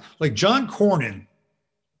those guys. Like, John Cornyn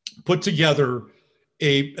put together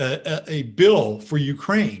a bill for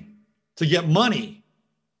Ukraine to get money,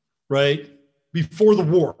 right, before the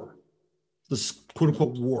war, this quote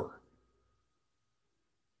unquote war.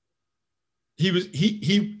 He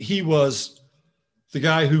was the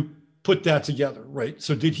guy who put that together, right?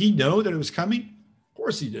 So did he know that it was coming? Of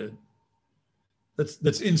course he did.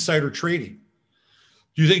 That's insider trading.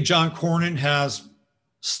 Do you think John Cornyn has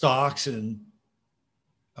stocks in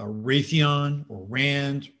Raytheon or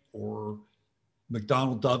Rand or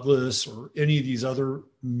McDonnell Douglas or any of these other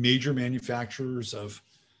major manufacturers of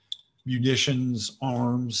munitions,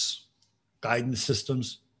 arms, guidance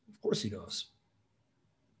systems? Of course he does.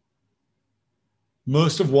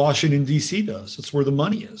 Most of Washington, D.C. does. That's where the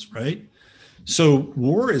money is, right? So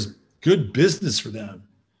war is good business for them.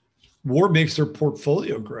 War makes their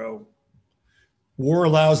portfolio grow. War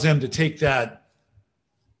allows them to take that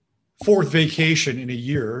fourth vacation in a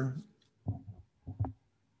year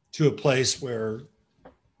to a place where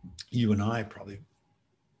you and I probably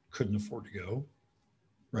couldn't afford to go,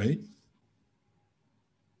 right?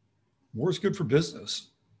 War is good for business.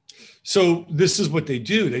 So this is what they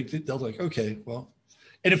do. They'll like, okay, well,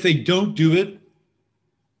 and if they don't do it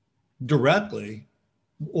directly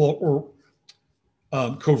or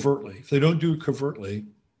covertly, if they don't do it covertly,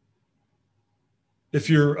 if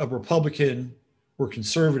you're a Republican or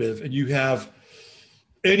conservative and you have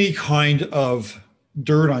any kind of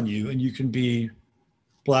dirt on you and you can be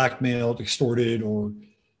blackmailed, extorted, or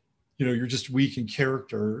you're just weak in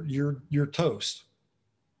character, you're toast.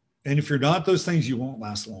 And if you're not those things, you won't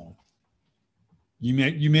last long. You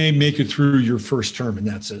may make it through your first term and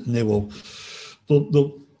that's it. And they'll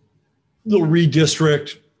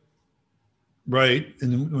redistrict, right?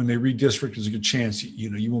 And when they redistrict, there's a good chance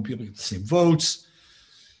you won't be able to get the same votes.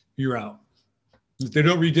 You're out. If they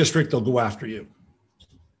don't redistrict, they'll go after you.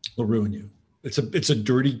 They'll ruin you. It's a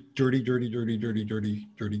dirty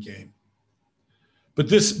game. But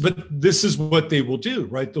this is what they will do,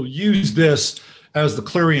 right? They'll use this as the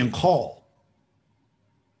clarion call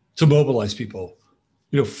to mobilize people.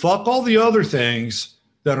 Fuck all the other things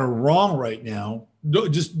that are wrong right now.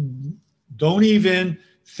 Don't even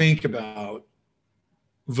think about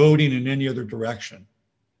voting in any other direction.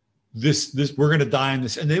 This we're going to die on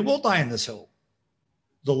this, and they will die on this hill.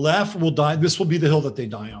 The left will die. This will be the hill that they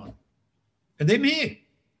die on, and they may.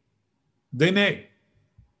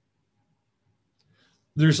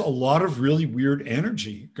 There's a lot of really weird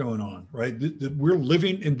energy going on, right? We're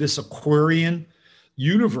living in this Aquarian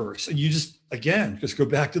universe, and you just go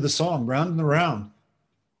back to the song, round and around.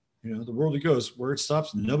 The world it goes, where it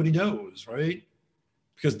stops, nobody knows, right?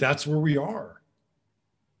 Because that's where we are.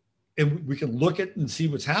 And we can look at and see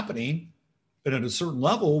what's happening. And at a certain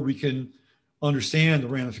level, we can understand the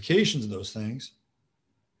ramifications of those things.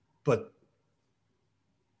 But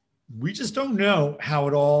we just don't know how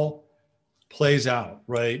it all plays out,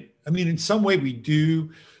 right? I mean, in some way we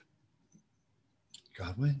do.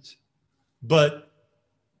 God wins. But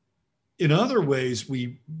in other ways,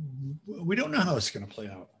 we don't know how it's going to play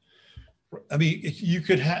out. I mean, you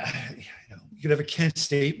could have a Kent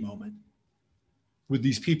State moment with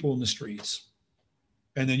these people in the streets,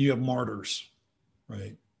 and then you have martyrs,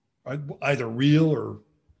 right? Either real or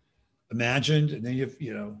imagined, and then you have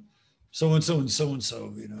so and so and so and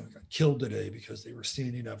so got killed today because they were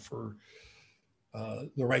standing up for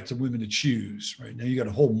the rights of women to choose. Right now, you got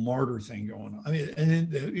a whole martyr thing going on. I mean, and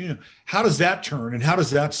then how does that turn and how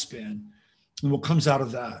does that spin, and what comes out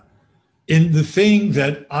of that? And the thing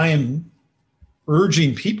that I am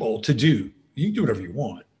urging people to do, you can do whatever you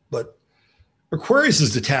want, but Aquarius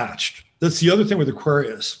is detached. That's the other thing with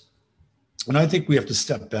Aquarius. And I think we have to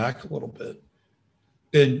step back a little bit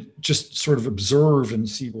and just sort of observe and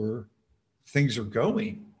see where things are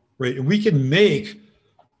going, right? And we can make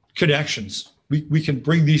connections. We can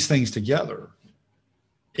bring these things together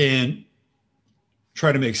and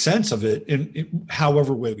try to make sense of it in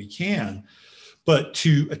however way we can. But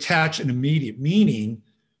to attach an immediate meaning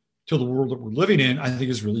to the world that we're living in, I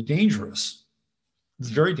think is really dangerous. It's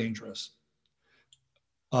very dangerous.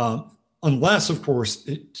 Unless, of course,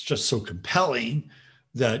 it's just so compelling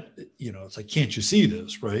that, it's like, can't you see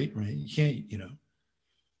this, right? You can't,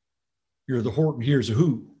 you're the Horton, here's a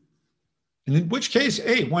who. And in which case,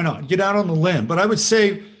 hey, why not? Get out on the limb. But I would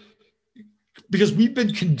say, because we've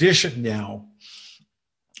been conditioned now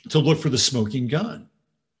to look for the smoking gun.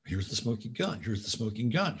 Here's the smoking gun. Here's the smoking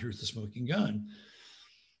gun. Here's the smoking gun.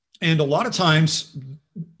 And a lot of times,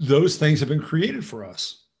 those things have been created for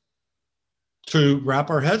us to wrap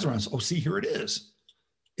our heads around. Oh, see, here it is.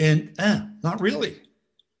 And not really.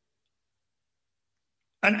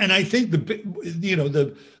 And I think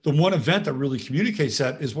the one event that really communicates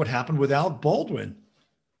that is what happened with Alec Baldwin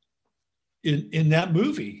in that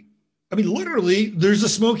movie. I mean, literally, there's a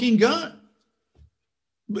smoking gun.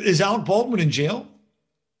 Is Alec Baldwin in jail?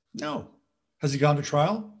 No. Has he gone to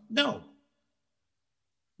trial? No.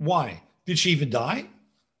 Why? Did she even die?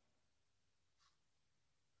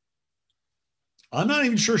 I'm not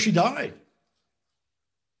even sure she died.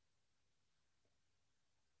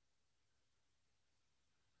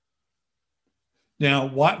 Now,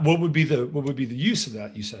 what would be the use of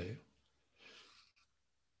that, you say?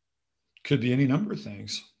 Could be any number of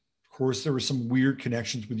things. Of course, there were some weird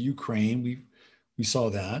connections with Ukraine. We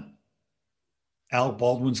saw that. Alec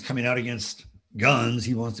Baldwin's coming out against guns.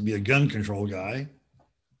 He wants to be a gun control guy.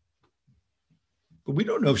 But we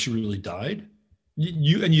don't know if she really died.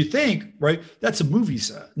 You think, right? That's a movie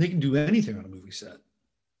set. They can do anything on a movie set.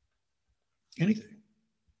 Anything.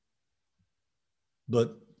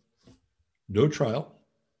 But no trial.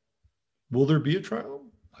 Will there be a trial?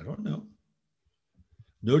 I don't know.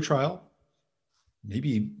 No trial.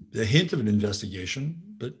 Maybe a hint of an investigation,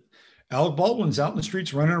 but Alec Baldwin's out in the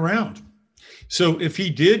streets running around. So if he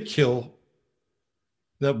did kill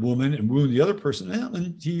that woman and wound the other person,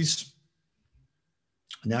 then he's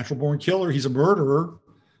a natural born killer. He's a murderer.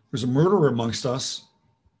 There's a murderer amongst us.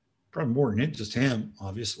 Probably more than just him,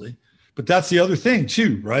 obviously. But that's the other thing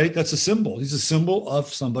too, right? That's a symbol. He's a symbol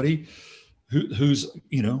of somebody who's,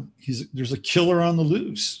 there's a killer on the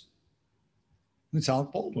loose. It's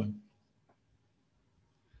Alec Baldwin.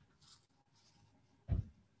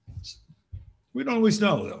 We don't always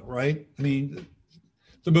know though, right? I mean,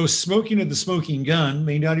 the most smoking of the smoking gun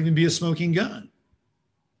may not even be a smoking gun.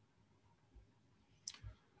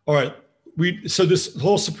 All right. So this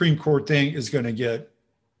whole Supreme Court thing is going to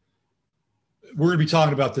we're going to be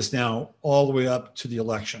talking about this now all the way up to the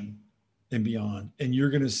election and beyond. And you're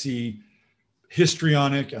going to see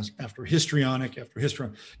histrionic after histrionic after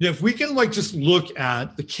histrionic. If we can just look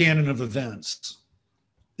at the canon of events,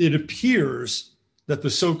 it appears that the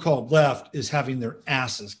so-called left is having their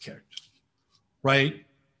asses kicked, right?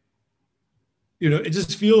 It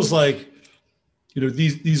just feels like,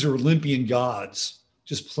 these are Olympian gods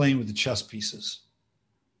just playing with the chess pieces.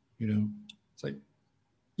 It's like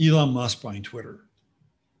Elon Musk buying Twitter.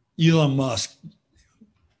 Elon Musk,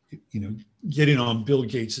 getting on Bill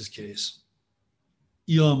Gates's case.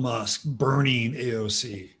 Elon Musk burning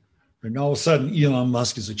AOC. And all of a sudden, Elon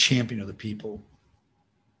Musk is a champion of the people.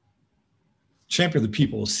 Champion of the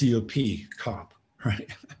people is cop, right?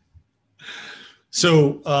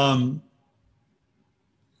 So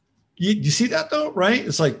you see that though, right?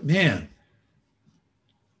 It's like, man,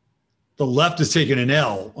 the left is taking an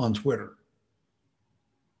L on Twitter.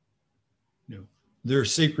 Their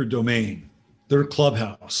sacred domain, their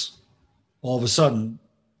clubhouse. All of a sudden,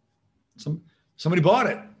 somebody bought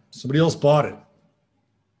it. Somebody else bought it.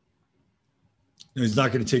 He's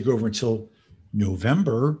not going to take over until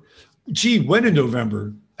November. Gee, when in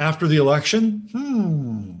November? After the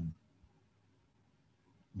election?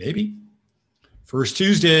 Maybe. First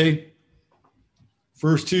Tuesday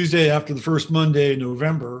after the first Monday in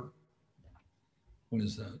November. When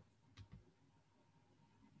is that?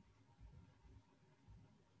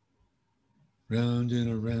 Round and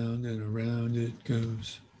around it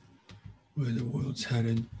goes. Where the world's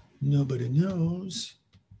headed, nobody knows.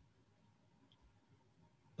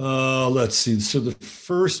 Let's see. So the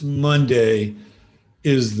first Monday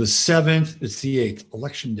is the 7th. It's the 8th,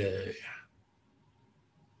 Election Day.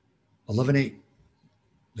 11/8.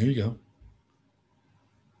 There you go.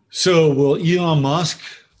 So will Elon Musk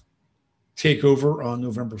take over on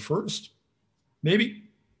November 1st? Maybe.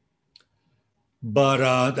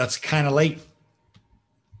 But that's kind of late.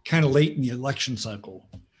 Kind of late in the election cycle,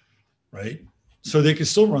 right? So they can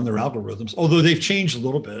still run their algorithms, although they've changed a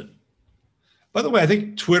little bit. By the way, I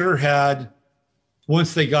think Twitter had,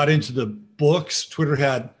 once they got into the books, Twitter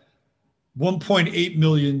had 1.8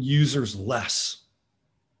 million users less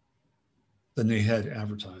than they had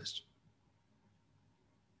advertised.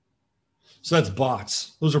 So that's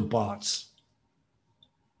bots. Those are bots.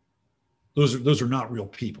 Those are not real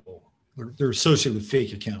people. They're associated with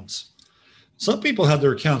fake accounts. Some people have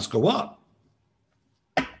their accounts go up.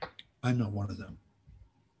 I'm not one of them.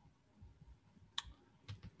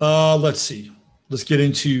 Let's see. Let's get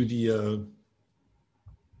into the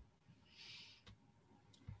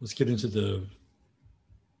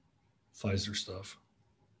Pfizer stuff.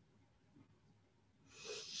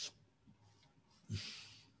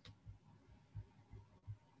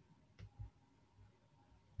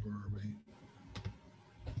 Where are we?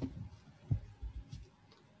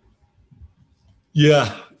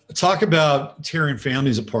 Yeah, talk about tearing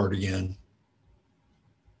families apart again.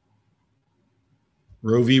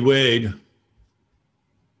 Roe v. Wade.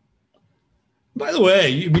 By the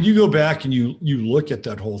way, when you go back and you look at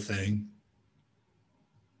that whole thing,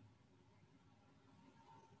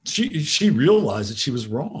 she realized that she was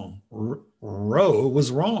wrong. Roe was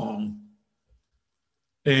wrong,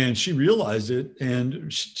 and she realized it,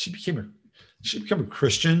 and she became a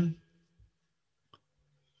Christian.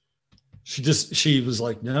 She was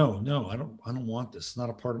like, no, I don't want this. It's not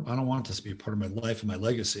a part of. I don't want this to be a part of my life and my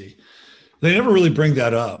legacy. They never really bring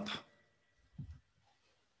that up.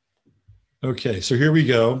 Okay, so here we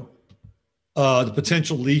go. The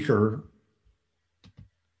potential leaker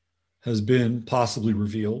has been possibly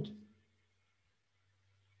revealed.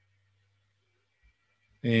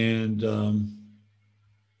 And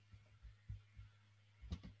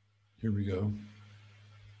here we go.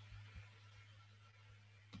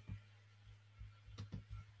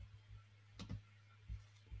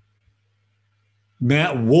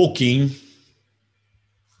 Matt Wolking,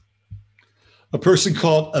 a person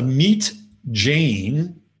called Amit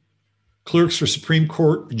Jain, clerks for Supreme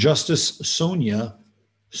Court Justice Sonia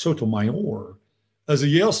Sotomayor. As a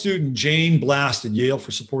Yale student, Jain blasted Yale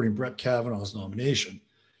for supporting Brett Kavanaugh's nomination.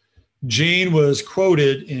 Jain was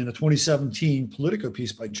quoted in a 2017 Politico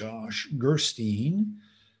piece by Josh Gerstein.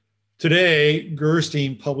 Today,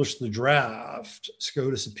 Gerstein published the draft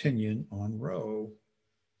SCOTUS opinion on Roe.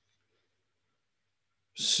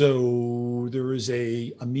 So there is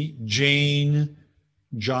a Amit Jain,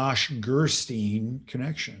 Josh Gerstein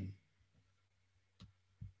connection.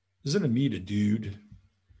 Isn't Amit a dude?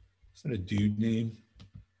 Is that a dude name?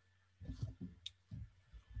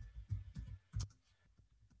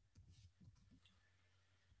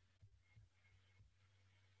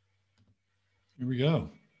 Here we go.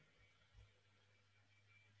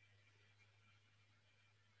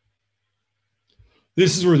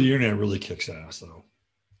 This is where the internet really kicks ass, though.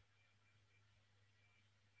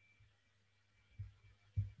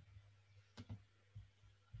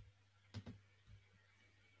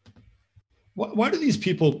 Why do these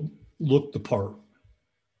people look the part?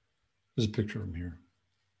 There's a picture of him here.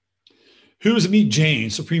 Who is Amit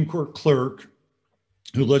Jain, Supreme Court clerk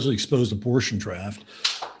who allegedly exposed abortion draft?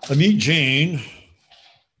 Amit Jain,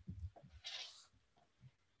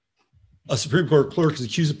 a Supreme Court clerk, is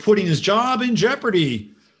accused of putting his job in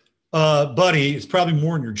jeopardy. Buddy, it's probably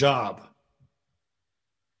more than your job.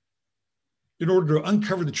 In order to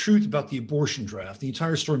uncover the truth about the abortion draft, the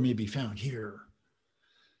entire story may be found here.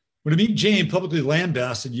 When Amit Jain publicly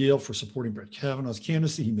lambasted Yale for supporting Brett Kavanaugh's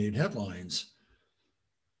candidacy, he made headlines.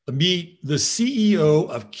 Amit, the CEO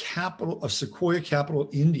of Sequoia Capital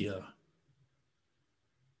India,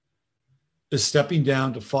 is stepping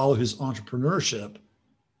down to follow his entrepreneurship.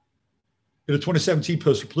 In a 2017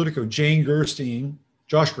 post for Politico, Josh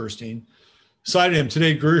Gerstein, cited him.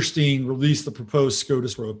 Today, Gerstein released the proposed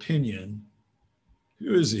SCOTUS Roe opinion.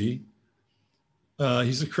 Who is he?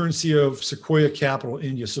 He's the current CEO of Sequoia Capital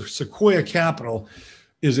India. So Sequoia Capital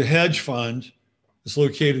is a hedge fund that's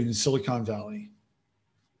located in Silicon Valley.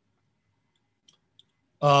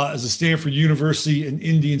 As a Stanford University and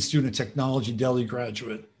Indian student of technology, Delhi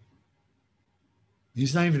graduate.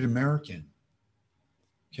 He's not even American.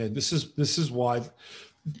 Okay, this is why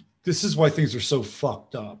things are so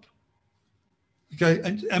fucked up.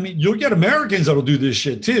 Okay, I mean, you'll get Americans that'll do this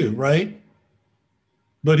shit too, right?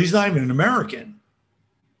 But he's not even an American.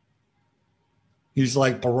 He's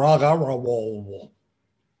like Amit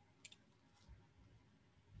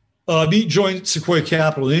joined Sequoia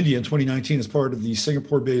Capital India in 2019 as part of the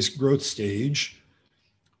Singapore-based growth stage,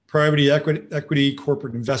 private equity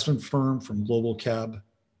corporate investment firm from global cab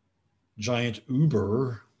giant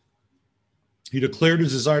Uber. He declared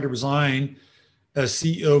his desire to resign as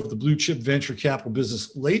CEO of the blue chip venture capital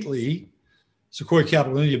business. Lately, Sequoia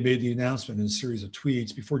Capital India made the announcement in a series of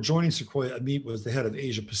tweets. Before joining Sequoia, Amit was the head of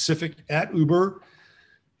Asia Pacific at Uber.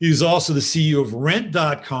 He is also the CEO of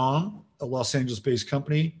Rent.com, a Los Angeles-based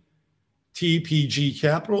company. TPG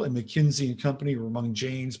Capital and McKinsey & Company were among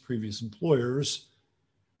Jane's previous employers.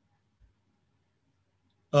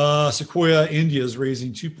 Sequoia India is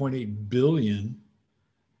raising $2.8 billion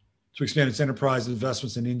to expand its enterprise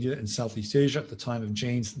investments in India and Southeast Asia at the time of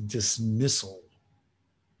Jane's dismissal.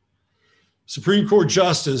 Supreme Court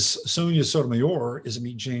Justice Sonia Sotomayor is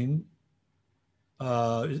Amit Jain.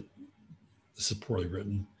 This is poorly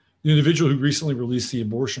written. The individual who recently released the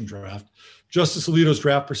abortion draft. Justice Alito's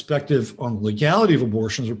draft perspective on the legality of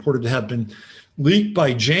abortion is reported to have been leaked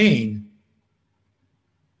by Jain,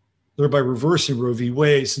 thereby reversing Roe v.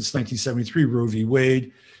 Wade. Since 1973, Roe v.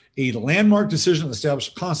 Wade, a landmark decision that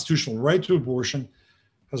established a constitutional right to abortion,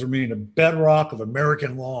 has remained a bedrock of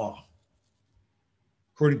American law.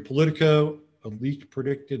 According to Politico, a leaked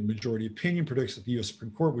predicted majority opinion predicts that the U.S.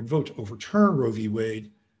 Supreme Court would vote to overturn Roe v.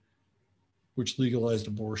 Wade, which legalized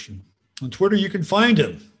abortion. On Twitter, you can find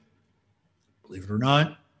him, believe it or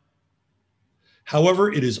not.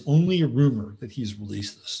 However, it is only a rumor that he's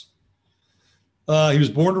released this. He was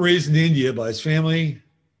born and raised in India by his family.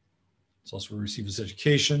 He's also received his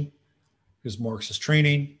education, his Marxist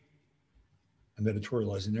training. I'm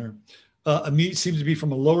editorializing there. Amit seems to be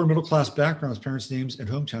from a lower middle class background. His parents' names and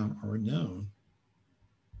hometown are unknown.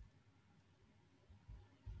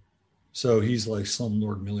 So he's like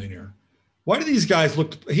slumlord millionaire. Why do these guys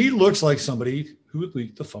look? He looks like somebody who would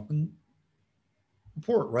leak the fucking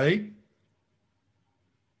report, right?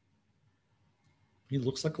 He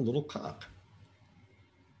looks like a little cock.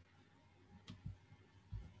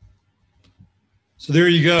 So there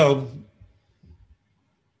you go.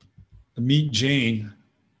 Amit Jain.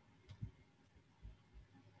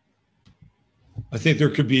 I think there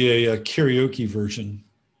could be a karaoke version.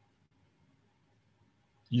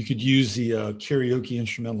 You could use the karaoke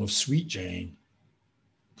instrumental of Sweet Jane.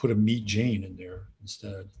 Put a Meet Jane in there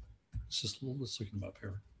instead. Let's look him up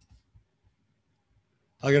here.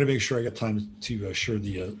 I got to make sure I got time to share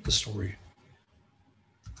the story.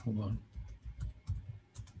 Hold on.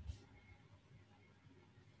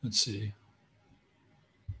 Let's see.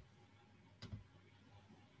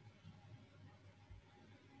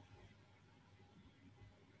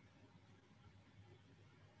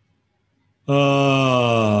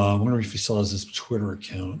 I wonder if he still has his Twitter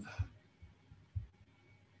account.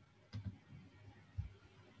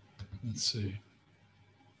 Let's see.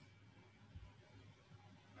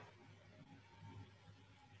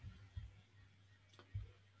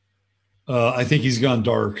 I think he's gone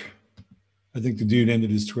dark. I think the dude ended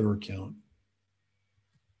his Twitter account.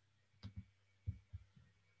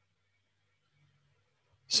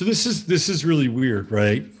 So this is really weird,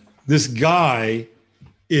 right? This guy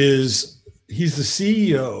he's the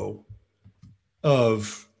CEO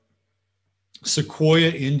of Sequoia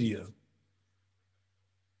India.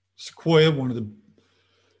 Sequoia, one of the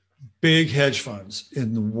big hedge funds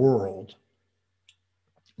in the world,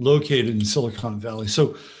 located in Silicon Valley.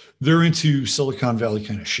 So they're into Silicon Valley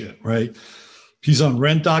kind of shit, right? He's on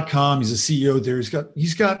Rent.com. He's a CEO there. This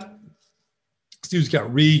dude's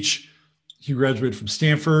got reach. He graduated from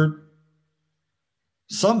Stanford.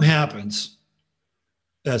 Something happens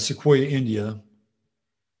at Sequoia India,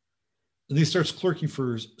 and he starts clerking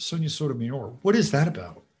for Sonia Sotomayor. What is that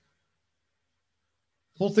about?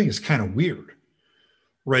 The whole thing is kind of weird,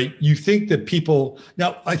 right? You think that people,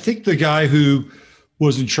 now I think the guy who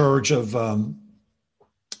was in charge of,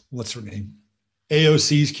 what's her name?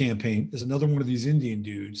 AOC's campaign is another one of these Indian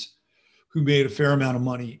dudes who made a fair amount of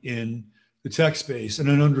money in the tech space and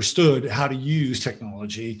then understood how to use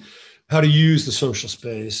technology, how to use the social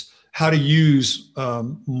space, how to use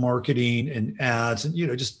marketing and ads, and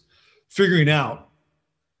just figuring out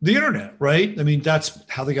the internet, right? I mean, that's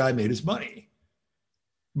how the guy made his money.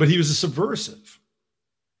 But he was a subversive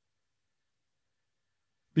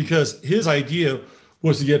because his idea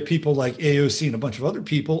was to get people like AOC and a bunch of other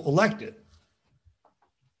people elected.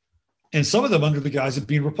 And some of them under the guise of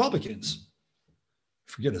being Republicans.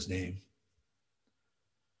 I forget his name.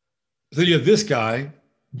 Then you have this guy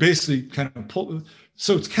basically kind of pull.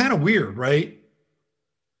 So it's kind of weird, right?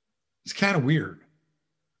 It's kind of weird.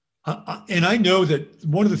 And I know that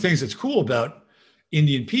one of the things that's cool about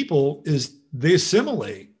Indian people is they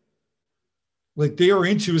assimilate. Like they are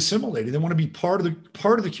into assimilating. They want to be part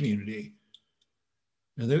of the community.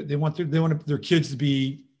 And they want their kids to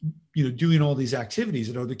be, doing all these activities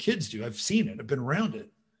that other kids do. I've seen it. I've been around it.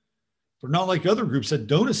 They're not like other groups that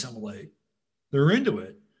don't assimilate. They're into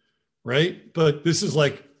it. right? But this is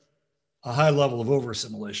like a high level of over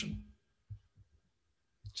assimilation.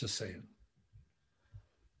 Just saying.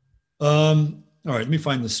 All right, let me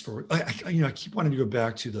find this story. I keep wanting to go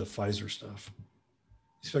back to the Pfizer stuff.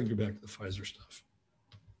 See if I can go back to the Pfizer stuff.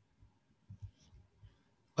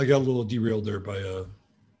 I got a little derailed there by a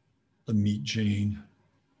Meet Jane.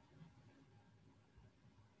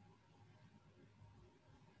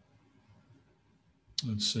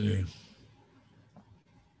 Let's see.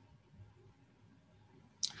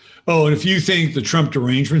 Oh, and if you think the Trump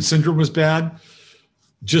derangement syndrome was bad,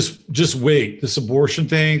 just wait. This abortion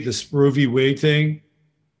thing, this Roe v. Wade thing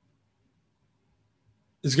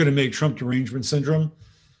is going to make Trump derangement syndrome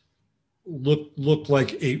look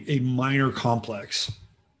like a minor complex.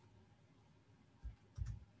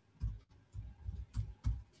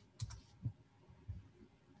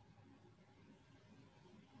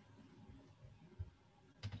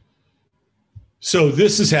 So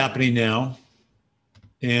this is happening now.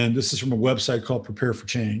 And this is from a website called Prepare for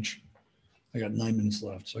Change. I got 9 minutes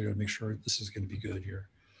left, so I got to make sure this is going to be good here.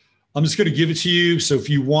 I'm just going to give it to you. So if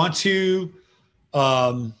you want to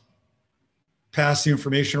pass the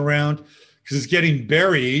information around, because it's getting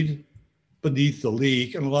buried beneath the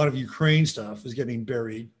leak, and a lot of Ukraine stuff is getting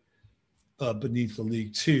buried beneath the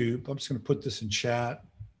leak too. I'm just going to put this in chat.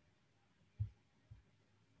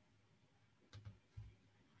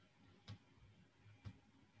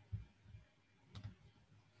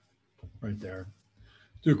 Right there.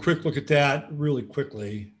 Do a quick look at that really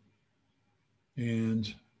quickly. And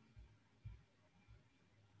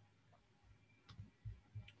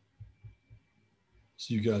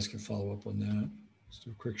so you guys can follow up on that. Let's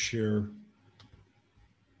do a quick share.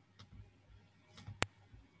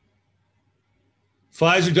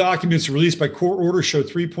 Pfizer documents released by court order show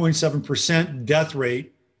 3.7% death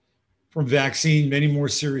rate from vaccine, many more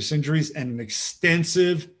serious injuries, and an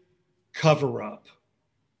extensive cover-up.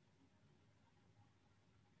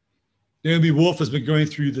 Naomi Wolf has been going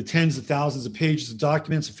through the tens of thousands of pages of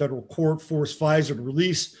documents. A federal court forced Pfizer to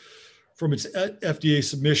release from its FDA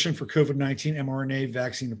submission for COVID-19 mRNA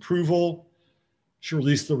vaccine approval. She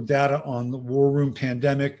released the data on the War Room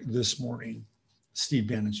pandemic this morning, Steve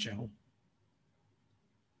Bannon's channel.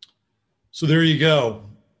 So there you go.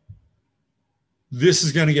 This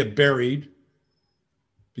is going to get buried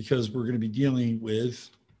because we're going to be dealing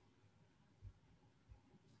with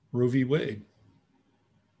Roe v. Wade.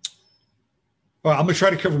 All right, I'm going to try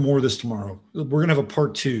to cover more of this tomorrow. We're going to have a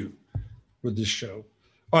part 2 with this show.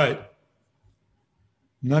 All right.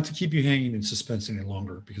 Not to keep you hanging in suspense any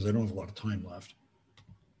longer because I don't have a lot of time left.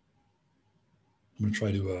 I'm going to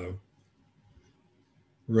try to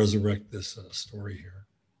resurrect this story here.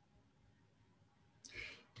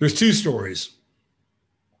 There's 2 stories.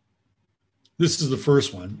 This is the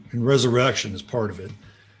first one, and resurrection is part of it.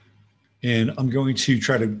 And I'm going to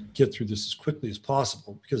try to get through this as quickly as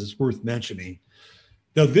possible because it's worth mentioning.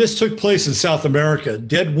 Now, this took place in South America.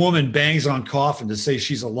 Dead woman bangs on coffin to say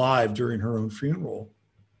she's alive during her own funeral.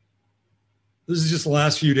 This is just the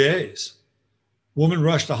last few days. Woman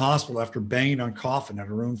rushed to hospital after banging on coffin at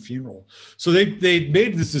her own funeral. So they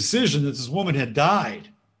made this decision that this woman had died.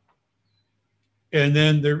 And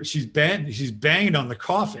then she's banging on the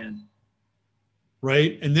coffin,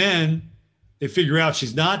 right? And then they figure out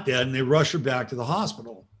she's not dead and they rush her back to the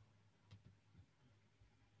hospital.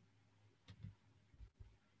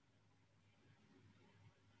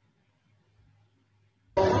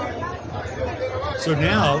 So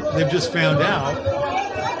now they've just found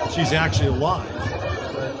out she's actually alive.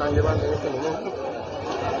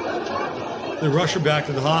 They rush her back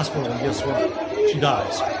to the hospital and guess what? She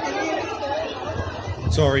dies.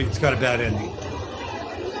 Sorry, it's got a bad ending.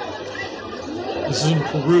 This is in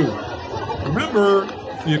Peru. Remember,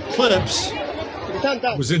 the eclipse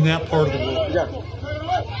was in that part of the world.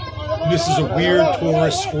 And this is a weird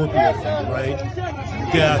Taurus Scorpio thing, right?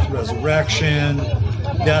 Death, resurrection,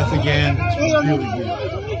 death again. It's really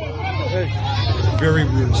weird. Very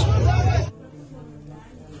weird story.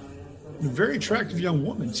 A very attractive young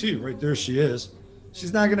woman, too. Right there she is.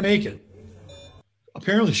 She's not going to make it.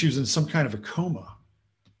 Apparently, she was in some kind of a coma.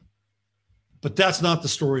 But that's not the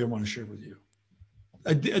story I want to share with you.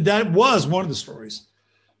 That was one of the stories.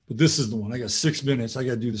 But this is the one. I got 6 minutes. I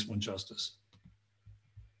got to do this one justice.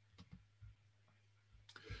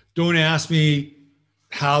 Don't ask me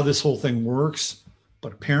how this whole thing works,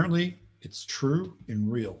 but apparently it's true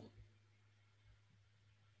and real.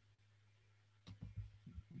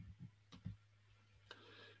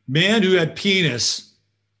 Man who had penis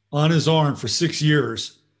on his arm for 6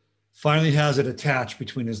 years finally has it attached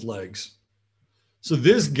between his legs. So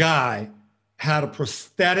this guy had a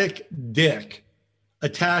prosthetic dick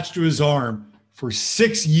attached to his arm for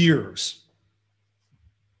 6 years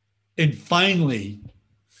and finally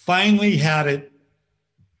had it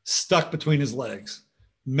stuck between his legs.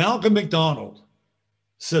 Malcolm McDonald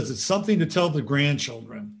says it's something to tell the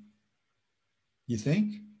grandchildren. You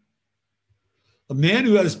think? A man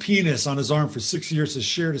who had his penis on his arm for 6 years has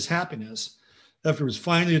shared his happiness after it was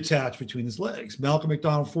finally attached between his legs. Malcolm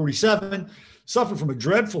McDonald, 47, suffered from a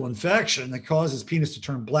dreadful infection that caused his penis to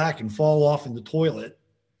turn black and fall off in the toilet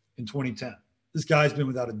in 2010. This guy's been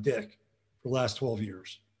without a dick for the last 12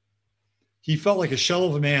 years. He felt like a shell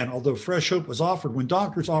of a man, although fresh hope was offered when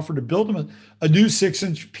doctors offered to build him a new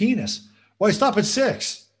 6-inch penis. Why stop at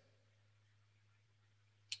 6?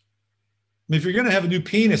 I mean, if you're going to have a new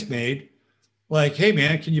penis made, like, hey,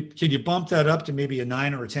 man, can you bump that up to maybe a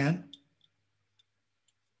 9 or a 10?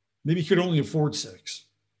 Maybe you could only afford 6.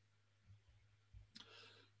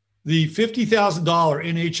 The $50,000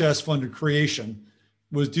 NHS-funded creation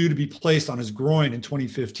was due to be placed on his groin in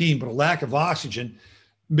 2015, but a lack of oxygen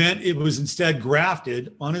meant it was instead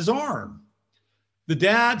grafted on his arm. The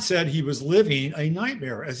dad said he was living a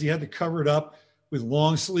nightmare as he had to cover it up with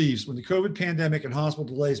long sleeves when the COVID pandemic and hospital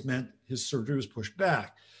delays meant his surgery was pushed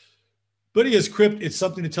back. But he has quipped it's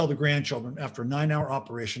something to tell the grandchildren after a 9-hour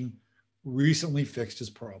operation recently fixed his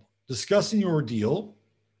problem. Discussing the ordeal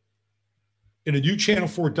in a new Channel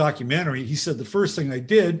 4 documentary, he said, the first thing I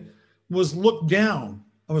did was look down.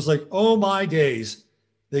 I was like, oh my days,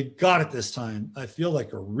 they got it this time. I feel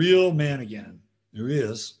like a real man again. There he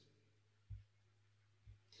is.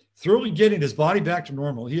 Thrilled at getting his body back to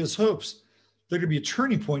normal, he has hopes there could be a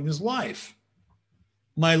turning point in his life.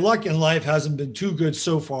 My luck in life hasn't been too good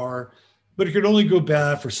so far, but it could only go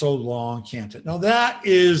bad for so long, can't it? Now that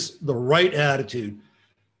is the right attitude.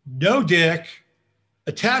 No dick,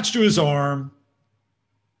 attached to his arm,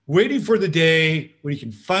 waiting for the day when he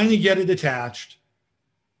can finally get it attached,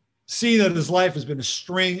 seeing that his life has been a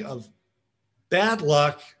string of bad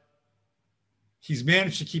luck. He's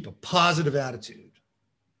managed to keep a positive attitude.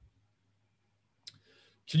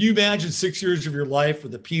 Can you imagine 6 years of your life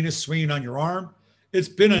with a penis swinging on your arm? It's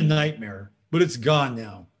been a nightmare, but it's gone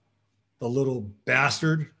now. The little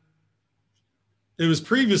bastard. It was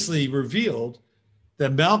previously revealed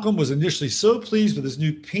that Malcolm was initially so pleased with his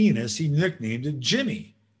new penis, he nicknamed it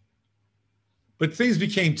Jimmy. But things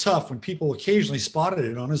became tough when people occasionally spotted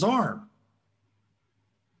it on his arm.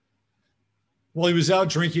 While he was out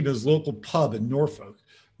drinking at his local pub in Norfolk,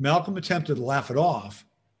 Malcolm attempted to laugh it off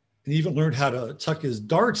and even learned how to tuck his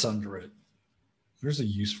darts under it. There's a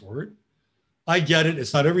use for it. I get it.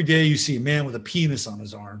 It's not every day you see a man with a penis on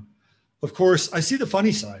his arm. Of course, I see the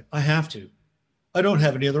funny side. I have to. I don't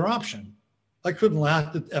have any other option. I couldn't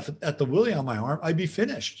laugh at the willy on my arm. I'd be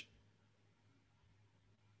finished.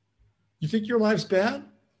 You think your life's bad?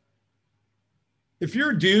 If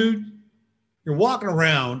you're a dude, you're walking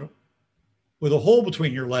around with a hole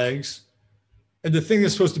between your legs, and the thing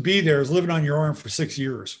that's supposed to be there is living on your arm for 6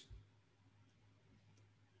 years.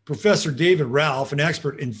 Professor David Ralph, an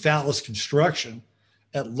expert in phallus construction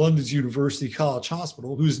at London's University College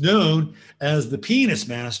Hospital, who's known as the penis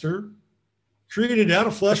master, created it out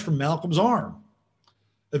of flesh from Malcolm's arm.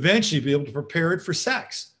 Eventually be able to prepare it for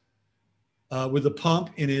sex with a pump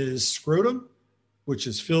in his scrotum, which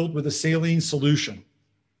is filled with a saline solution.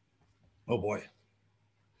 Oh boy.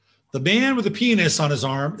 The Man with a Penis on His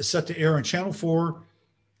Arm is set to air on Channel 4,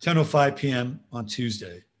 10:05 p.m. on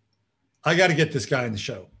Tuesday. I got to get this guy in the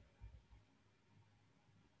show.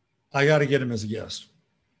 I got to get him as a guest.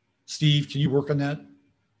 Steve, can you work on that?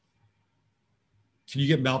 Can you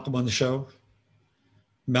get Malcolm on the show?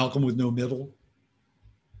 Malcolm with no middle.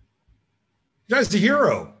 The guy's a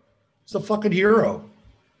hero. He's a fucking hero.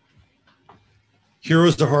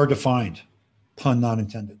 Heroes are hard to find. Pun not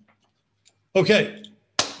intended. Okay,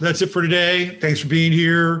 that's it for today. Thanks for being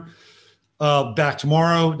here. Back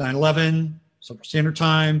tomorrow, 9/11, Central Standard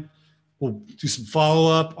Time. We'll do some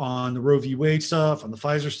follow-up on the Roe v. Wade stuff, on the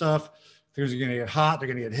Pfizer stuff. Things are going to get hot. They're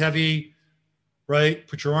going to get heavy, right?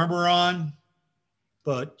 Put your armor on,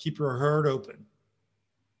 but keep your heart open.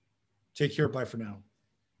 Take care. Bye for now.